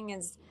feeling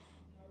is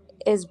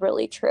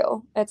really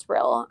true. It's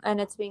real,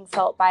 and it's being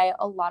felt by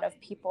a lot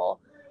of people.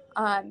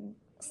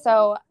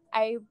 So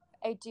I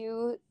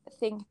do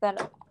think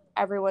that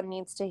everyone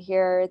needs to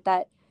hear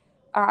that.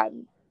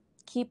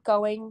 Keep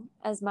going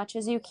as much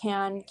as you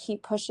can.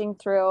 Keep pushing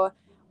through.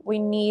 We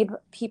need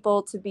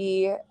people to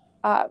be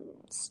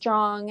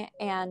strong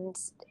and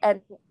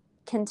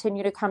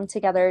continue to come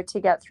together to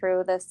get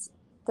through this.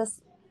 I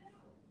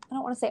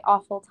don't want to say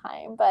awful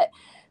time, but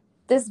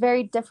this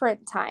very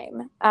different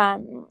time.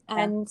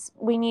 And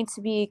we need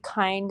to be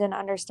kind and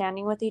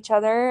understanding with each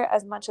other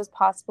as much as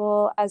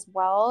possible as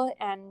well.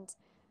 And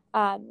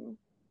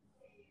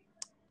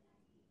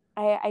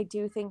I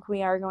do think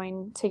we are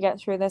going to get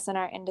through this in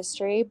our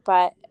industry,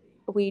 but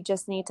we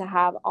just need to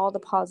have all the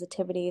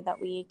positivity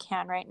that we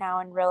can right now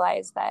and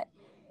realize that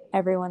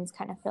everyone's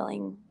kind of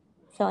feeling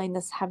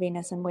this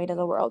heaviness and weight of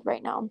the world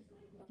right now.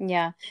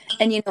 Yeah.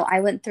 And, you know,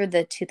 I went through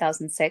the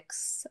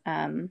 2006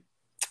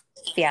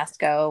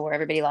 fiasco where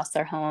everybody lost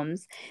their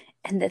homes.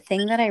 And the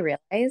thing that I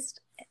realized,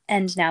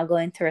 and now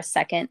going through a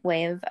second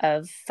wave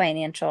of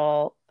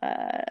financial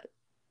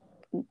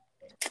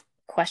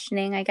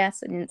questioning, I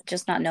guess, and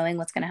just not knowing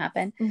what's going to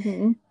happen,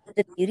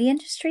 the beauty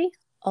industry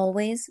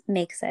always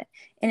makes it.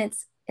 And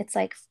it's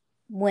like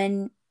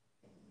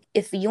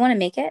if you want to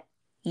make it,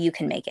 you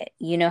can make it.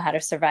 You know how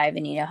to survive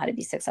and you know how to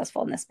be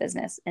successful in this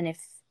business. And if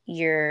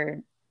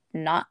you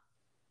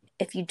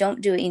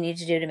don't do what you need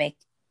to do to make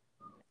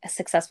a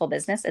successful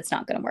business, it's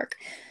not going to work.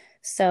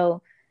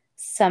 So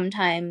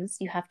sometimes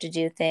you have to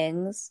do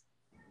things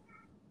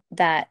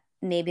that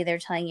maybe they're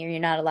telling you you're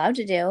not allowed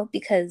to do,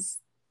 because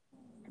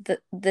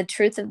the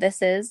truth of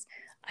this is,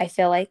 I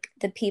feel like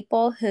the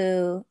people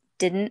who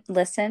didn't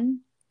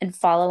listen and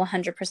follow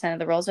 100% of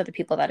the rules are the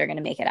people that are going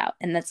to make it out.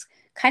 And that's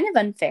kind of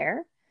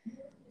unfair,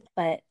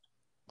 but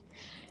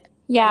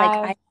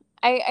yeah, like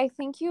I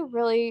think you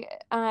really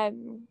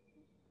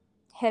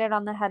hit it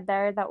on the head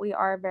there, that we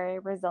are very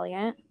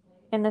resilient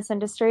in this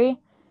industry,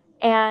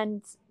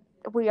 and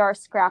we are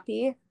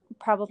scrappy,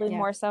 probably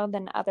more so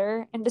than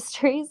other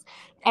industries.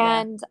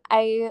 And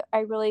I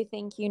really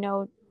think, you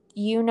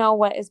know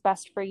what is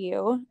best for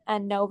you,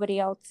 and nobody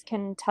else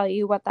can tell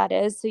you what that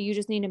is. So you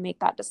just need to make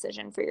that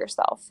decision for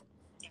yourself.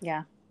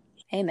 Yeah.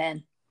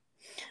 Amen.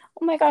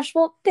 Oh my gosh.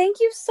 Well, thank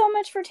you so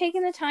much for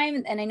taking the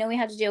time. And I know we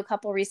had to do a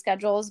couple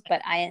reschedules,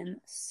 but I am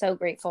so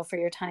grateful for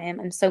your time.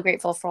 I'm so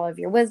grateful for all of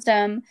your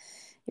wisdom,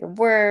 your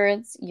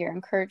words, your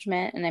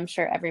encouragement. And I'm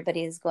sure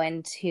everybody is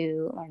going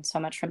to learn so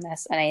much from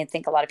this. And I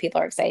think a lot of people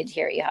are excited to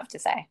hear what you have to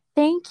say.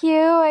 Thank you.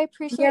 I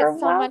appreciate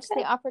so much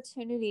the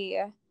opportunity.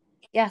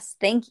 Yes,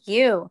 thank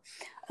you.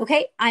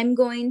 Okay, I'm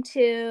going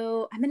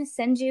to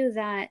send you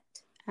that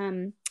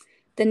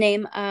the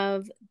name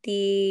of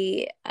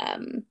the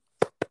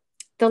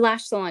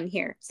lash salon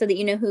here, so that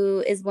you know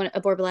who is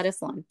a Borboleta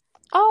salon.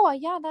 Oh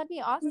yeah, that'd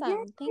be awesome.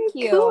 Yeah, thank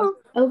you. Cool.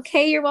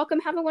 Okay, you're welcome.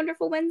 Have a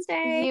wonderful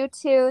Wednesday. You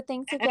too.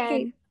 Thanks again.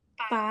 Okay.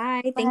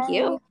 Bye. Thank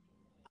you.